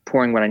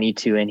pouring what I need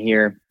to in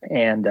here?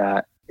 And,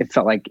 it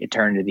felt like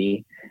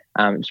eternity.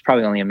 It was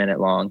probably only a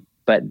minute long,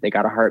 but they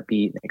got a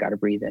heartbeat, they got a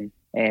breathing,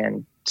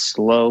 and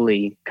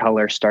slowly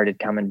color started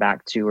coming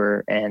back to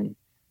her. And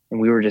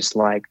we were just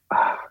like,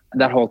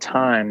 that whole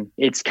time,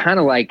 it's kind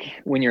of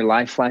like when your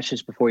life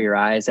flashes before your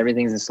eyes,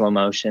 everything's in slow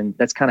motion.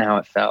 That's kind of how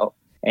it felt.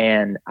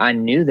 And I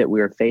knew that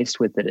we were faced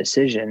with the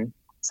decision.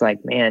 It's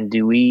like, man,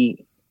 do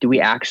we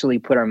actually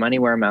put our money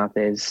where our mouth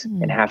is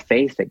and have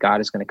faith that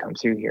God is going to come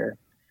through here?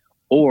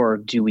 Or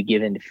do we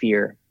give in to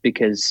fear?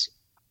 Because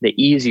the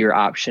easier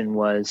option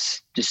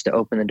was just to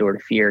open the door to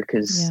fear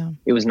because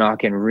it was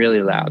knocking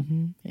really loud.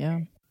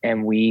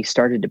 And we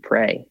started to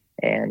pray.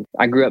 And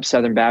I grew up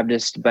Southern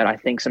Baptist, but I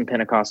think some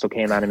Pentecostal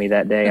came out of me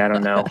that day. I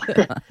don't know.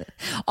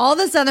 All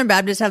the Southern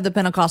Baptists have the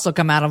Pentecostal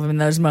come out of them in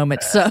those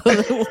moments. So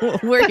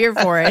we're here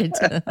for it.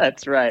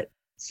 That's right.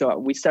 So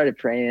we started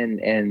praying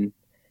and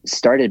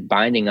started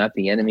binding up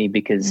the enemy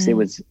because it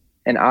was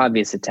an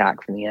obvious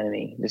attack from the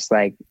enemy. Just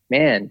like,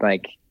 man,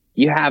 like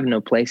you have no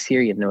place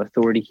here. You have no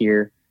authority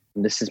here.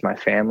 This is my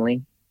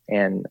family,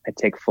 and I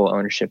take full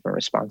ownership and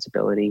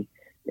responsibility.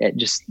 It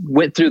just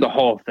went through the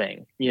whole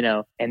thing,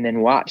 and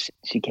then watch,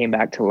 she came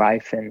back to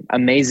life and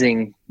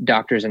amazing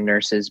doctors and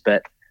nurses,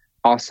 but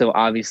also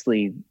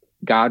obviously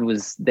God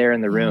was there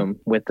in the room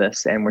with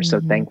us and we're so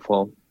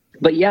thankful.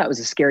 But yeah, it was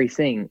a scary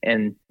thing.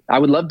 And I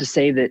would love to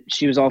say that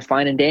she was all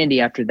fine and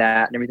dandy after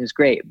that and everything's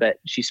great, but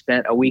she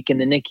spent a week in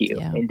the NICU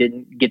and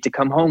didn't get to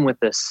come home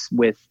with us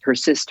with her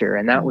sister.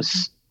 And that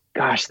was,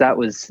 that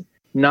was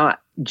not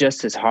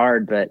just as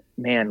hard, but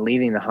man,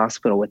 leaving the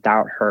hospital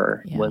without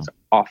her was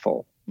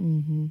awful.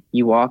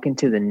 You walk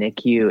into the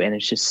NICU and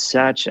it's just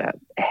such a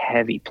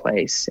heavy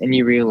place. And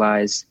you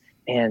realize,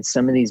 man,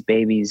 some of these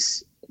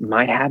babies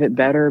might have it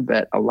better,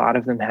 but a lot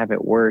of them have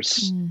it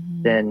worse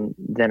than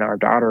our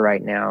daughter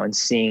right now. And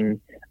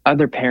seeing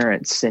other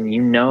parents and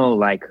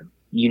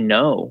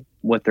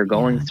what they're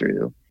going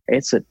through.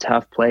 It's a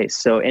tough place.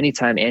 So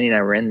anytime Annie and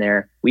I were in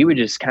there, we would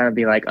just kind of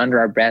be like under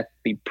our breath,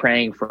 be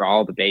praying for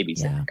all the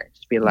babies in there.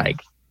 Just be like,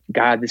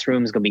 God, this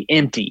room is going to be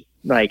empty.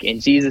 Like in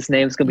Jesus'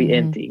 name, it's going to be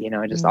empty,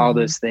 just all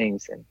those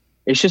things. And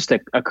it's just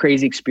a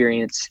crazy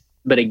experience.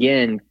 But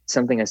again,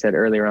 something I said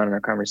earlier on in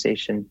our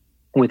conversation,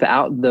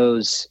 without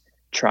those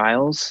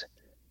trials,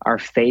 our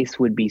faith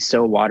would be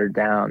so watered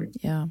down.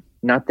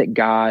 Not that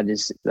God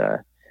is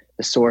the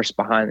source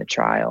behind the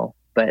trial,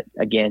 but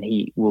again,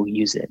 he will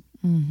use it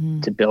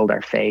to build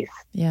our faith.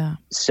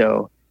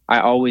 So I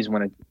always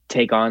want to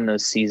take on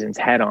those seasons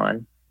head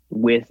on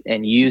with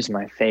and use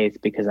my faith,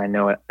 because I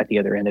know at the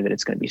other end of it,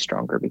 it's going to be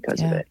stronger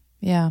because of it.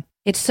 Yeah.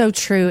 It's so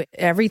true.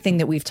 Everything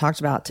that we've talked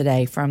about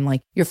today, from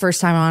like your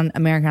first time on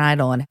American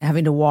Idol and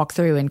having to walk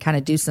through and kind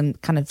of do some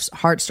kind of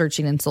heart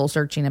searching and soul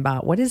searching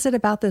about what is it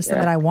about this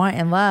that I want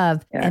and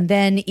love. Yeah. And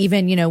then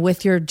even, you know,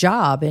 with your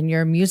job and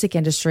your music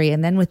industry,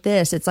 and then with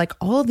this, it's like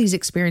all of these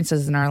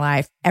experiences in our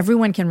life,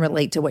 everyone can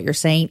relate to what you're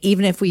saying,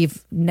 even if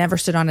we've never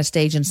stood on a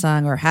stage and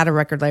sung or had a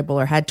record label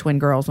or had twin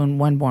girls when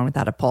one born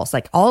without a pulse.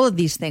 Like all of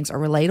these things are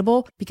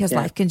relatable because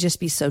life can just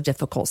be so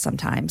difficult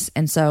sometimes.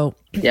 And so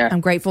I'm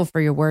grateful for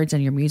your words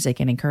and your music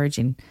and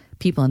encouraging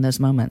people in those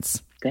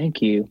moments. Thank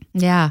you.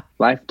 Yeah.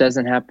 Life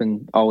doesn't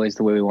happen always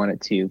the way we want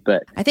it to,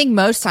 but I think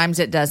most times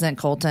it doesn't,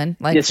 Colton.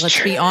 Like,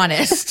 let's be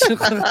honest.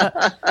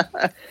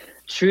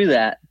 True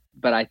that.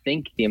 But I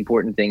think the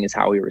important thing is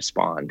how we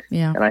respond.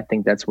 Yeah. And I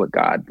think that's what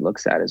God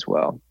looks at as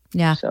well.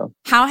 Yeah. So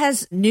how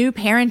has new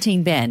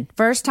parenting been?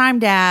 First time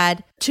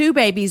dad, 2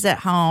 babies at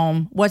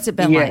home. What's it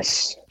been like?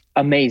 Yes.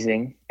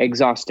 Amazing.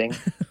 Exhausting.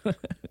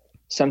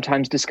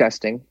 Sometimes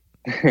disgusting.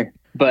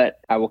 But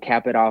I will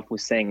cap it off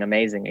with saying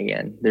amazing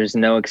again. There's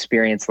no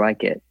experience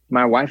like it.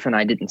 My wife and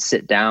I didn't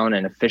sit down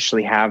and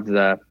officially have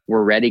the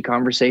we're ready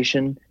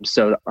conversation.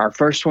 So our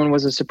first one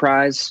was a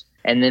surprise.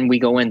 And then we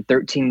go in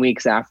 13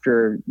 weeks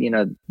after, you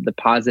know, the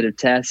positive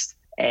test,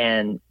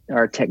 and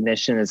our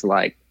technician is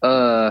like,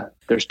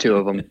 there's 2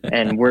 of them.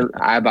 And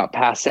I about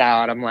pass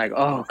out. I'm like,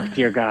 oh,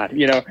 dear God,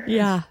 you know?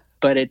 Yeah.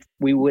 But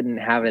we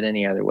wouldn't have it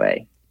any other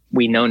way.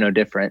 We know no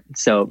different.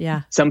 So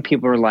some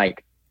people are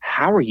like,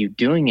 how are you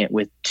doing it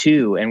with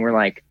 2? And we're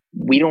like,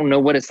 we don't know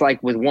what it's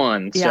like with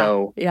 1. Yeah.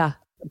 So I'm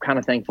kind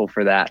of thankful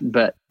for that.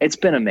 But it's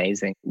been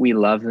amazing. We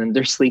love them.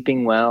 They're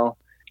sleeping well.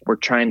 We're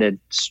trying to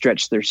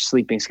stretch their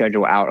sleeping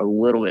schedule out a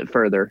little bit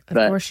further. Of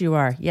course you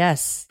are.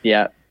 Yes.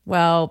 Yeah.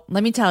 Well,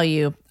 let me tell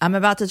you, I'm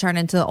about to turn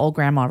into the old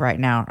grandma right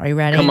now. Are you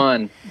ready? Come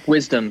on.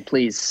 Wisdom,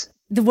 please.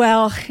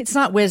 Well, it's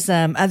not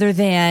wisdom other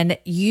than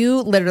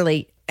you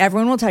literally,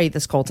 everyone will tell you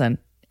this, Colton,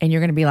 and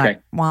you're going to be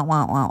like, wah,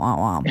 wah, wah, wah,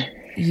 wah.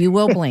 You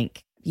will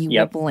blink. You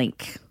will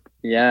blink.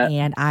 Yeah.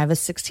 And I have a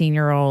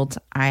 16-year-old.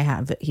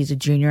 He's a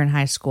junior in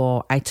high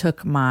school. I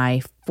took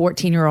my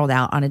 14-year-old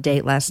out on a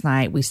date last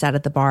night. We sat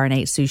at the bar and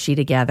ate sushi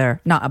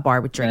together. Not a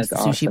bar with drinks,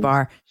 That's sushi awesome.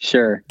 bar.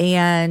 Sure.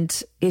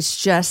 And it's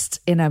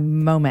just in a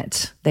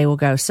moment they will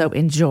go. So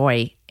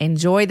enjoy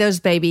those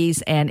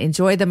babies and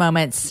enjoy the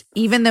moments.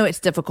 Even though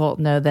it's difficult,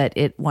 know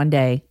that one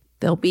day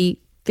they'll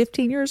be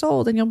 15 years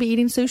old and you'll be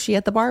eating sushi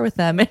at the bar with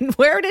them. And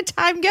where did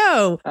time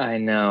go? I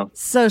know.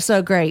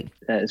 So great.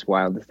 That is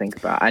wild to think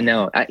about. I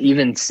know.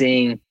 Even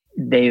seeing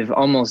they've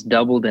almost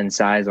doubled in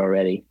size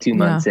already 2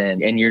 months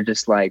in. And you're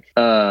just like,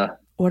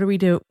 what do we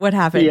do? What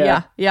happened?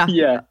 Yeah.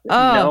 Oh.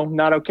 No,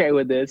 not okay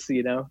with this,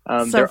 you know.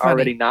 They're funny.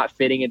 already not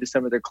fitting into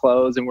some of their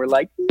clothes. And we're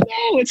like,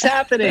 no, it's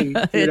happening.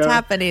 It's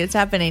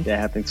happening. It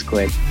happens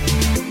quick.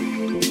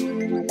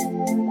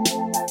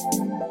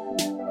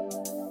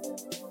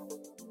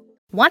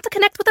 Want to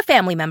connect with a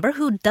family member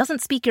who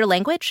doesn't speak your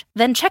language?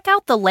 Then check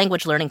out the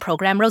language learning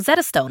program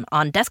Rosetta Stone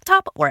on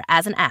desktop or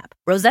as an app.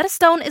 Rosetta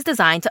Stone is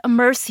designed to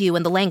immerse you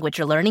in the language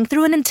you're learning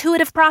through an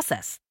intuitive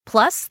process.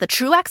 Plus, the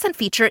True Accent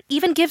feature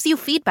even gives you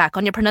feedback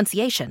on your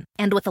pronunciation.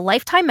 And with a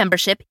lifetime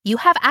membership, you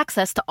have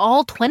access to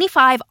all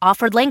 25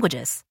 offered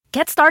languages.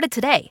 Get started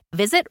today.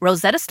 Visit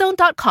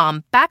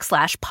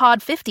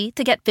rosettastone.com/pod50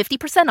 to get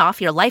 50%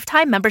 off your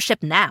lifetime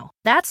membership now.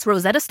 That's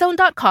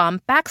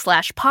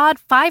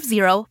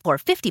rosettastone.com/pod50 for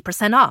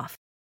 50% off.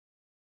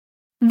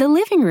 The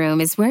living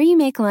room is where you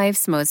make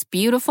life's most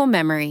beautiful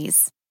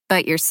memories.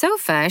 But your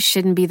sofa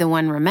shouldn't be the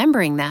one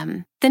remembering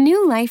them. The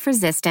new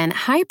life-resistant,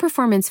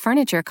 high-performance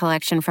furniture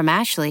collection from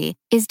Ashley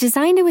is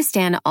designed to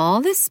withstand all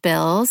the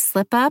spills,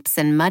 slip-ups,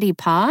 and muddy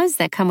paws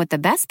that come with the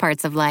best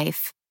parts of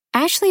life.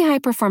 Ashley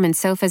high-performance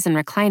sofas and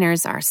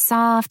recliners are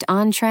soft,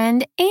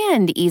 on-trend,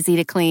 and easy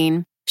to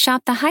clean.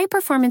 Shop the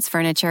high-performance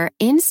furniture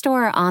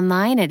in-store or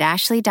online at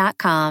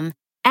ashley.com.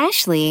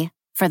 Ashley,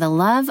 for the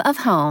love of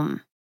home.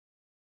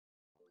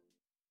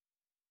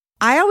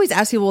 I always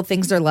ask people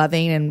things they're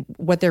loving and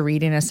what they're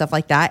reading and stuff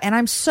like that. And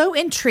I'm so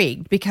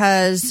intrigued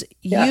because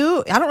I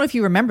don't know if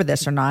you remember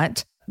this or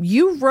not,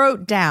 you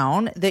wrote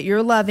down that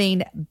you're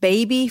loving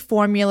baby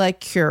formula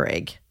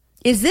Keurig.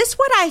 Is this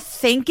what I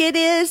think it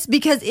is?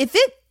 Because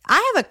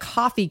I have a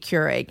coffee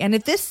Keurig, and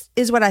if this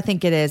is what I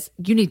think it is,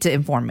 you need to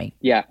inform me.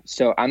 Yeah,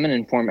 so I'm going to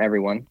inform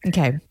everyone.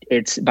 Okay.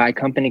 It's by a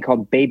company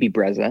called Baby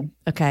Brezza.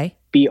 Okay.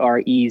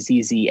 Brezza is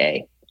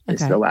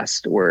the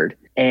last word.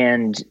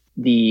 And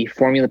the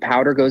formula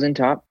powder goes in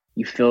top.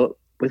 You fill it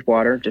with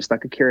water, just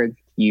like a Keurig.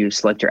 You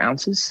select your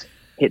ounces,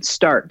 hit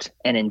start,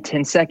 and in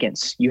 10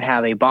 seconds, you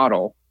have a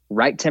bottle,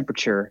 right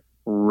temperature,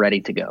 ready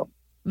to go.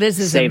 This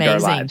is Saved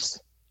amazing. our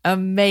lives.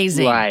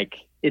 Amazing. Like,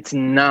 it's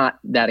not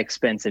that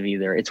expensive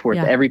either. It's worth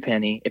every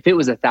penny. If it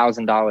was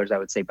 $1,000, I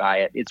would say buy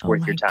it. It's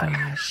worth your time.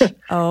 Gosh.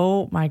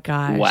 Oh my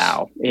gosh.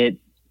 Wow.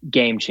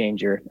 Game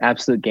changer.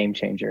 Absolute game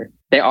changer.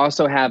 They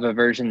also have a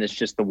version that's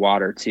just the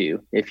water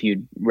too, if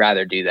you'd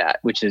rather do that,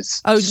 which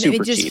is super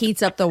it just cheap.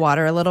 heats up the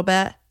water a little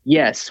bit?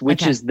 Yes,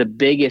 which is the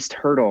biggest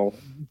hurdle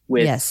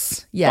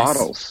with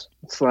bottles.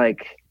 It's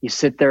like you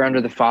sit there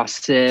under the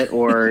faucet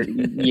or,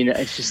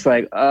 it's just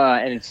like,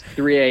 and it's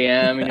 3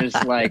 a.m. and you're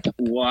just like,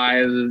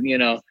 why is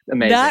it,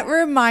 amazing. That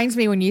reminds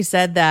me when you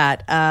said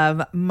that,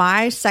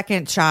 my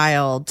second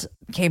child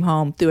came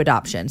home through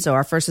adoption. So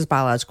our first is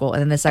biological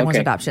and then the second was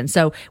adoption.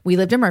 So we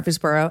lived in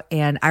Murfreesboro,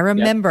 and I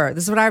remember,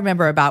 this is what I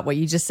remember about what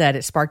you just said.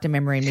 It sparked a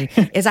memory in me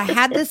is I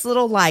had this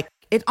little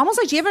it almost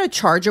like, do you have a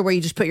charger where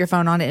you just put your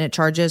phone on it and it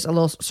charges, a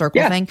little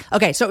circle thing?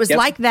 Okay. So it was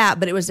like that,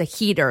 but it was a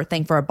heater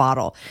thing for a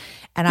bottle.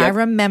 And I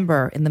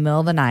remember in the middle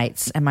of the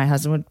nights, and my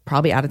husband would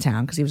probably out of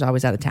town because he was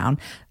always out of town.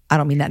 I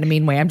don't mean that in a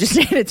mean way. I'm just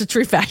saying it's a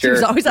true fact. He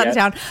was always out of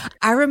town.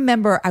 I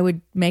remember I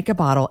would make a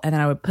bottle and then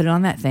I would put it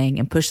on that thing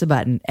and push the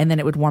button and then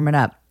it would warm it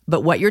up.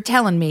 But what you're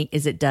telling me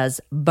is it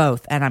does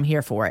both, and I'm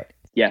here for it.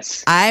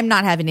 Yes. I'm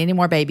not having any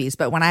more babies,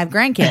 but when I have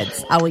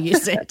grandkids, I will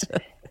use it.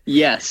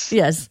 Yes.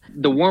 Yes.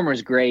 The warmer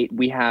is great.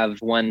 We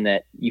have one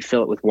that you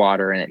fill it with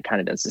water and it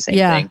kind of does the same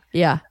thing.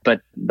 Yeah.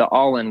 But the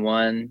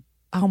all-in-one.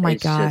 Oh my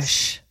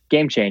gosh.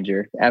 Game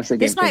changer.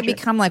 Absolutely. This might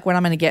become like what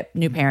I'm going to get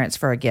new parents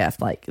for a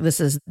gift. Like this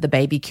is the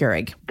baby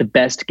Keurig. The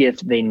best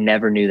gift they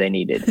never knew they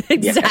needed.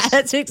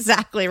 That's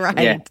exactly right.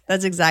 Yeah.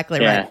 That's exactly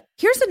right.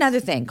 Here's another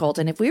thing,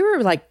 Colton. If we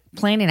were like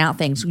planning out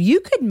things,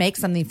 you could make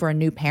something for a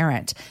new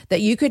parent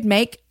that you could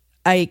make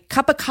a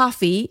cup of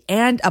coffee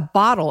and a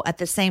bottle at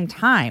the same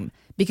time.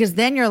 Because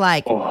then you're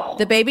like,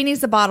 the baby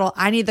needs the bottle.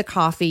 I need the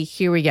coffee.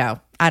 Here we go.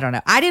 I don't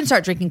know. I didn't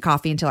start drinking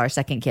coffee until our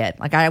second kid.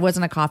 Like I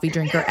wasn't a coffee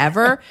drinker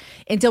ever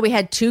until we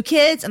had 2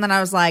 kids. And then I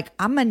was like,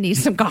 I'm going to need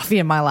some coffee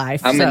in my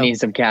life. I'm going to need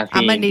some caffeine.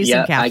 I'm going to need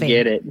some caffeine. I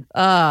get it.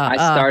 I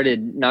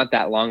started not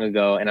that long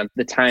ago and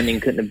the timing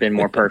couldn't have been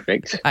more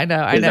perfect. I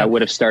know. Because I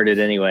would have started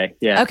anyway.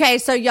 Yeah. Okay.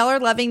 So y'all are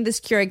loving this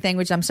Keurig thing,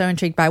 which I'm so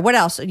intrigued by. What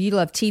else? You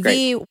love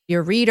TV,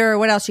 your reader.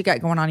 What else you got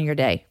going on in your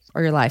day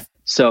or your life?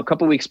 So a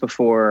couple weeks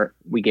before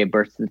we gave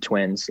birth to the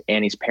twins,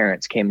 Annie's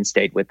parents came and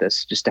stayed with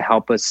us just to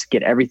help us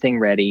get everything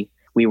ready.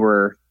 We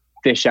were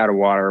fish out of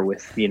water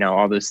with,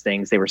 all those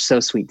things. They were so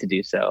sweet to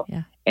do so.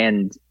 Yeah.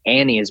 And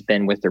Annie has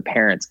been with her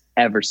parents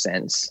ever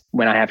since.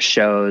 When I have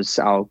shows,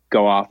 I'll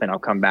go off and I'll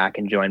come back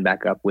and join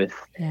back up with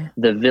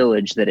the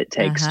village that it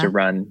takes to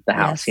run the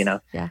house,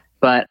 Yeah.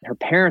 But her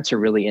parents are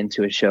really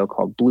into a show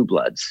called Blue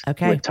Bloods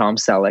with Tom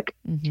Selleck.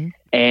 Mm-hmm.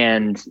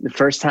 And the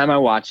first time I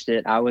watched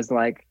it, I was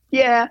like,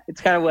 yeah, it's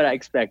kind of what I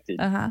expected.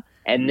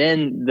 And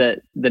then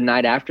the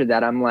night after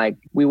that, I'm like,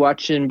 we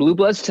watching Blue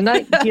Bloods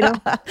tonight?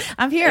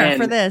 I'm here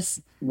for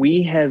this.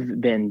 We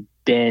have been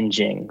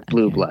binging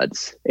Blue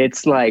Bloods.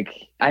 It's like,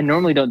 I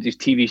normally don't do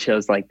TV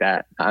shows like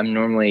that. I'm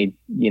normally,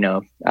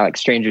 I like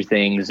Stranger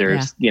Things or,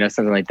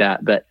 something like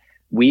that. But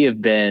we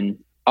have been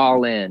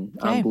all in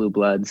on Blue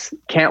Bloods.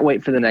 Can't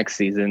wait for the next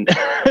season.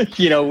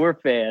 We're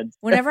fans.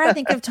 Whenever I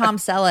think of Tom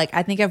Selleck,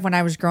 I think of when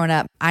I was growing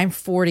up. I'm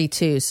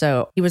 42.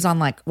 So he was on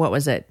what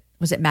was it?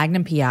 Was it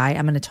Magnum PI?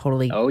 I'm going to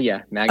totally. Oh,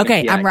 yeah. Magnum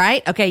PI. I'm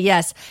right? Okay,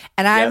 yes.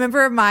 And I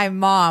remember my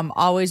mom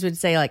always would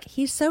say,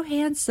 he's so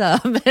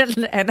handsome.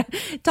 and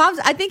Tom's,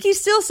 I think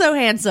he's still so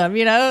handsome.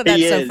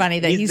 That's so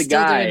funny that he's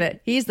still doing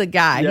it. He's the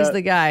guy. Yep. He's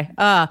the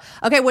guy.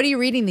 Okay, what are you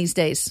reading these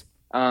days?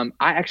 I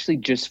actually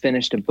just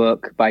finished a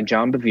book by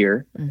John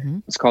Bevere. Mm-hmm.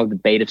 It's called The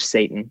Bait of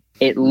Satan.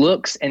 It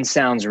looks and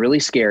sounds really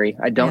scary.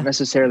 I don't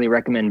necessarily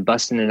recommend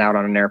busting it out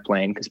on an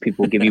airplane because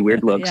people will give you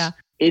weird looks.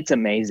 It's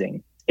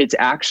amazing. It's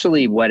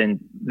actually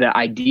the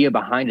idea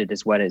behind it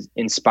is what has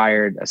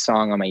inspired a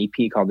song on my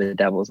EP called The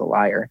Devil's a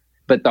Liar.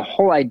 But the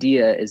whole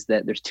idea is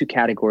that there's 2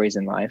 categories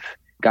in life.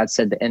 God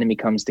said the enemy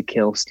comes to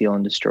kill, steal,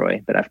 and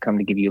destroy, but I've come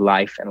to give you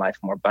life and life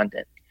more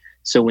abundant.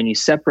 So when you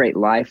separate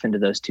life into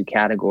those 2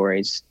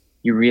 categories,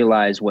 you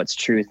realize what's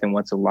truth and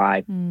what's a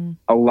lie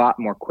a lot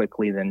more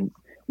quickly than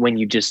when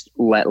you just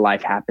let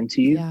life happen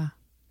to you. Yeah.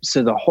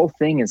 So the whole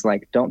thing is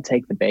don't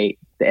take the bait.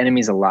 The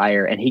enemy's a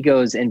liar. And he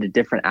goes into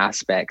different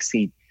aspects.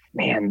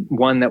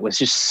 One that was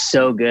just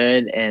so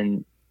good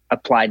and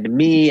applied to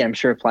me, I'm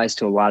sure applies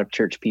to a lot of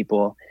church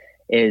people,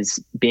 is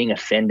being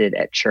offended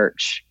at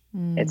church.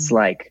 It's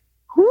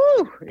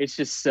it's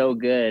just so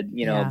good.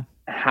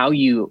 How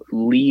you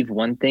leave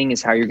one thing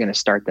is how you're going to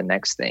start the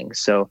next thing.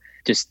 So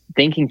just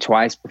thinking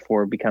twice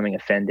before becoming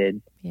offended.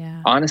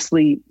 Yeah.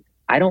 Honestly,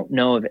 I don't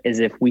know as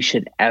if we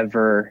should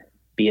ever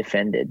be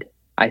offended.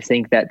 I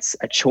think that's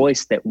a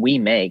choice that we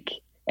make.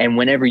 And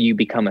whenever you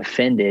become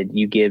offended,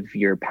 you give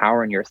your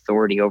power and your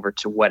authority over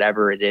to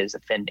whatever it is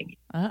offending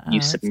you.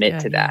 You submit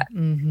to that.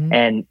 Mm-hmm.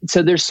 And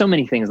so there's so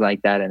many things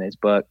like that in his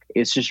book.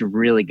 It's just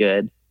really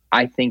good.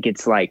 I think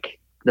it's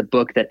the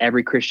book that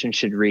every Christian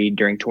should read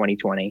during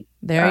 2020.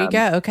 There you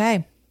go.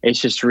 Okay.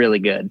 It's just really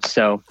good.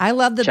 So I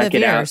love the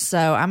Bevere,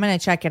 so I'm going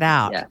to check it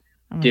out. Yeah.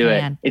 Do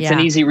it. It's an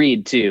easy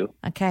read too.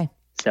 Okay.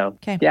 So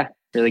yeah,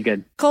 really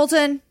good.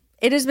 Colton,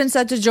 it has been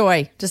such a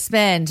joy to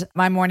spend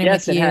my morning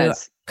with you.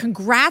 Has.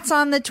 Congrats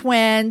on the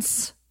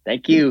twins.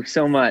 Thank you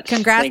so much.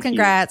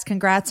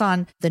 Congrats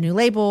on the new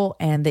label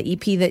and the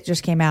EP that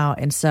just came out.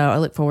 And so I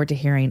look forward to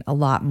hearing a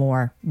lot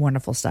more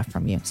wonderful stuff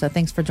from you. So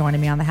thanks for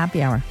joining me on the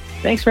Happy Hour.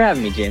 Thanks for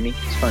having me, Jamie.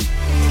 It's fun.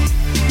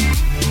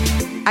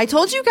 I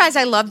told you guys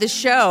I love this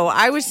show.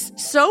 I was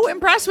so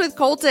impressed with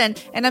Colton,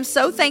 and I'm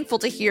so thankful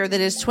to hear that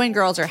his twin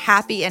girls are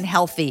happy and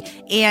healthy.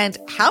 And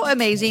how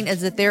amazing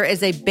is that there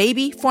is a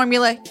baby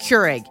formula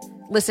Keurig.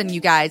 Listen,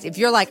 you guys, if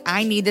you're like,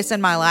 I need this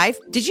in my life,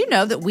 did you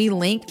know that we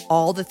link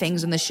all the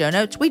things in the show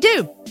notes? We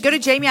do. Go to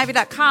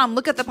jamieivey.com,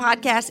 look at the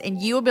podcast,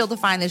 and you will be able to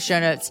find the show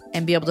notes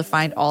and be able to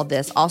find all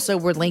this. Also,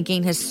 we're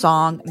linking his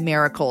song,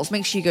 Miracles.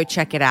 Make sure you go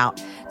check it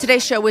out.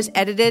 Today's show was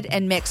edited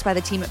and mixed by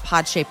the team at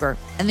Podshaper,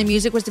 and the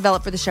music was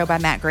developed for the show by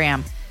Matt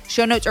Graham.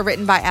 Show notes are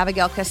written by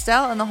Abigail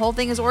Castell, and the whole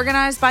thing is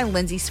organized by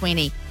Lindsay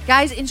Sweeney.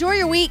 Guys, enjoy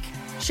your week.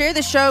 Share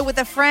the show with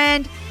a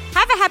friend.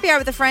 Have a happy hour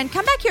with a friend.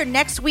 Come back here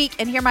next week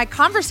and hear my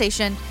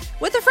conversation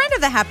with a friend of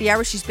the happy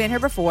hour. She's been here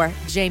before,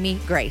 Jamie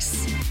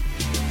Grace.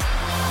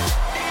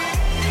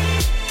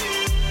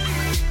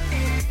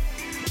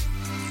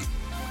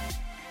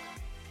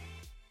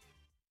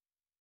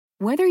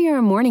 Whether you're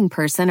a morning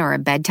person or a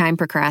bedtime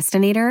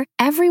procrastinator,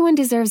 everyone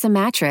deserves a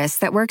mattress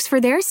that works for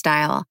their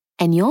style.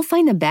 And you'll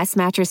find the best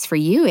mattress for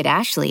you at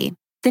Ashley.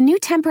 The new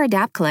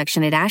Temper-Adapt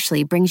collection at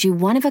Ashley brings you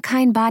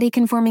one-of-a-kind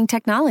body-conforming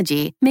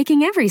technology,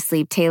 making every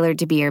sleep tailored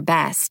to be your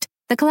best.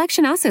 The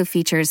collection also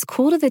features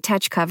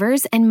cool-to-the-touch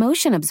covers and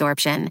motion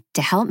absorption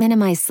to help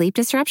minimize sleep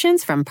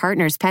disruptions from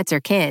partners, pets, or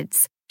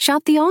kids.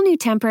 Shop the all-new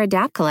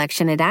Temper-Adapt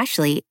collection at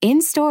Ashley,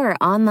 in-store or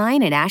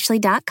online at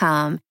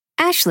ashley.com.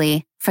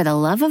 Ashley, for the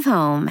love of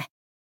home.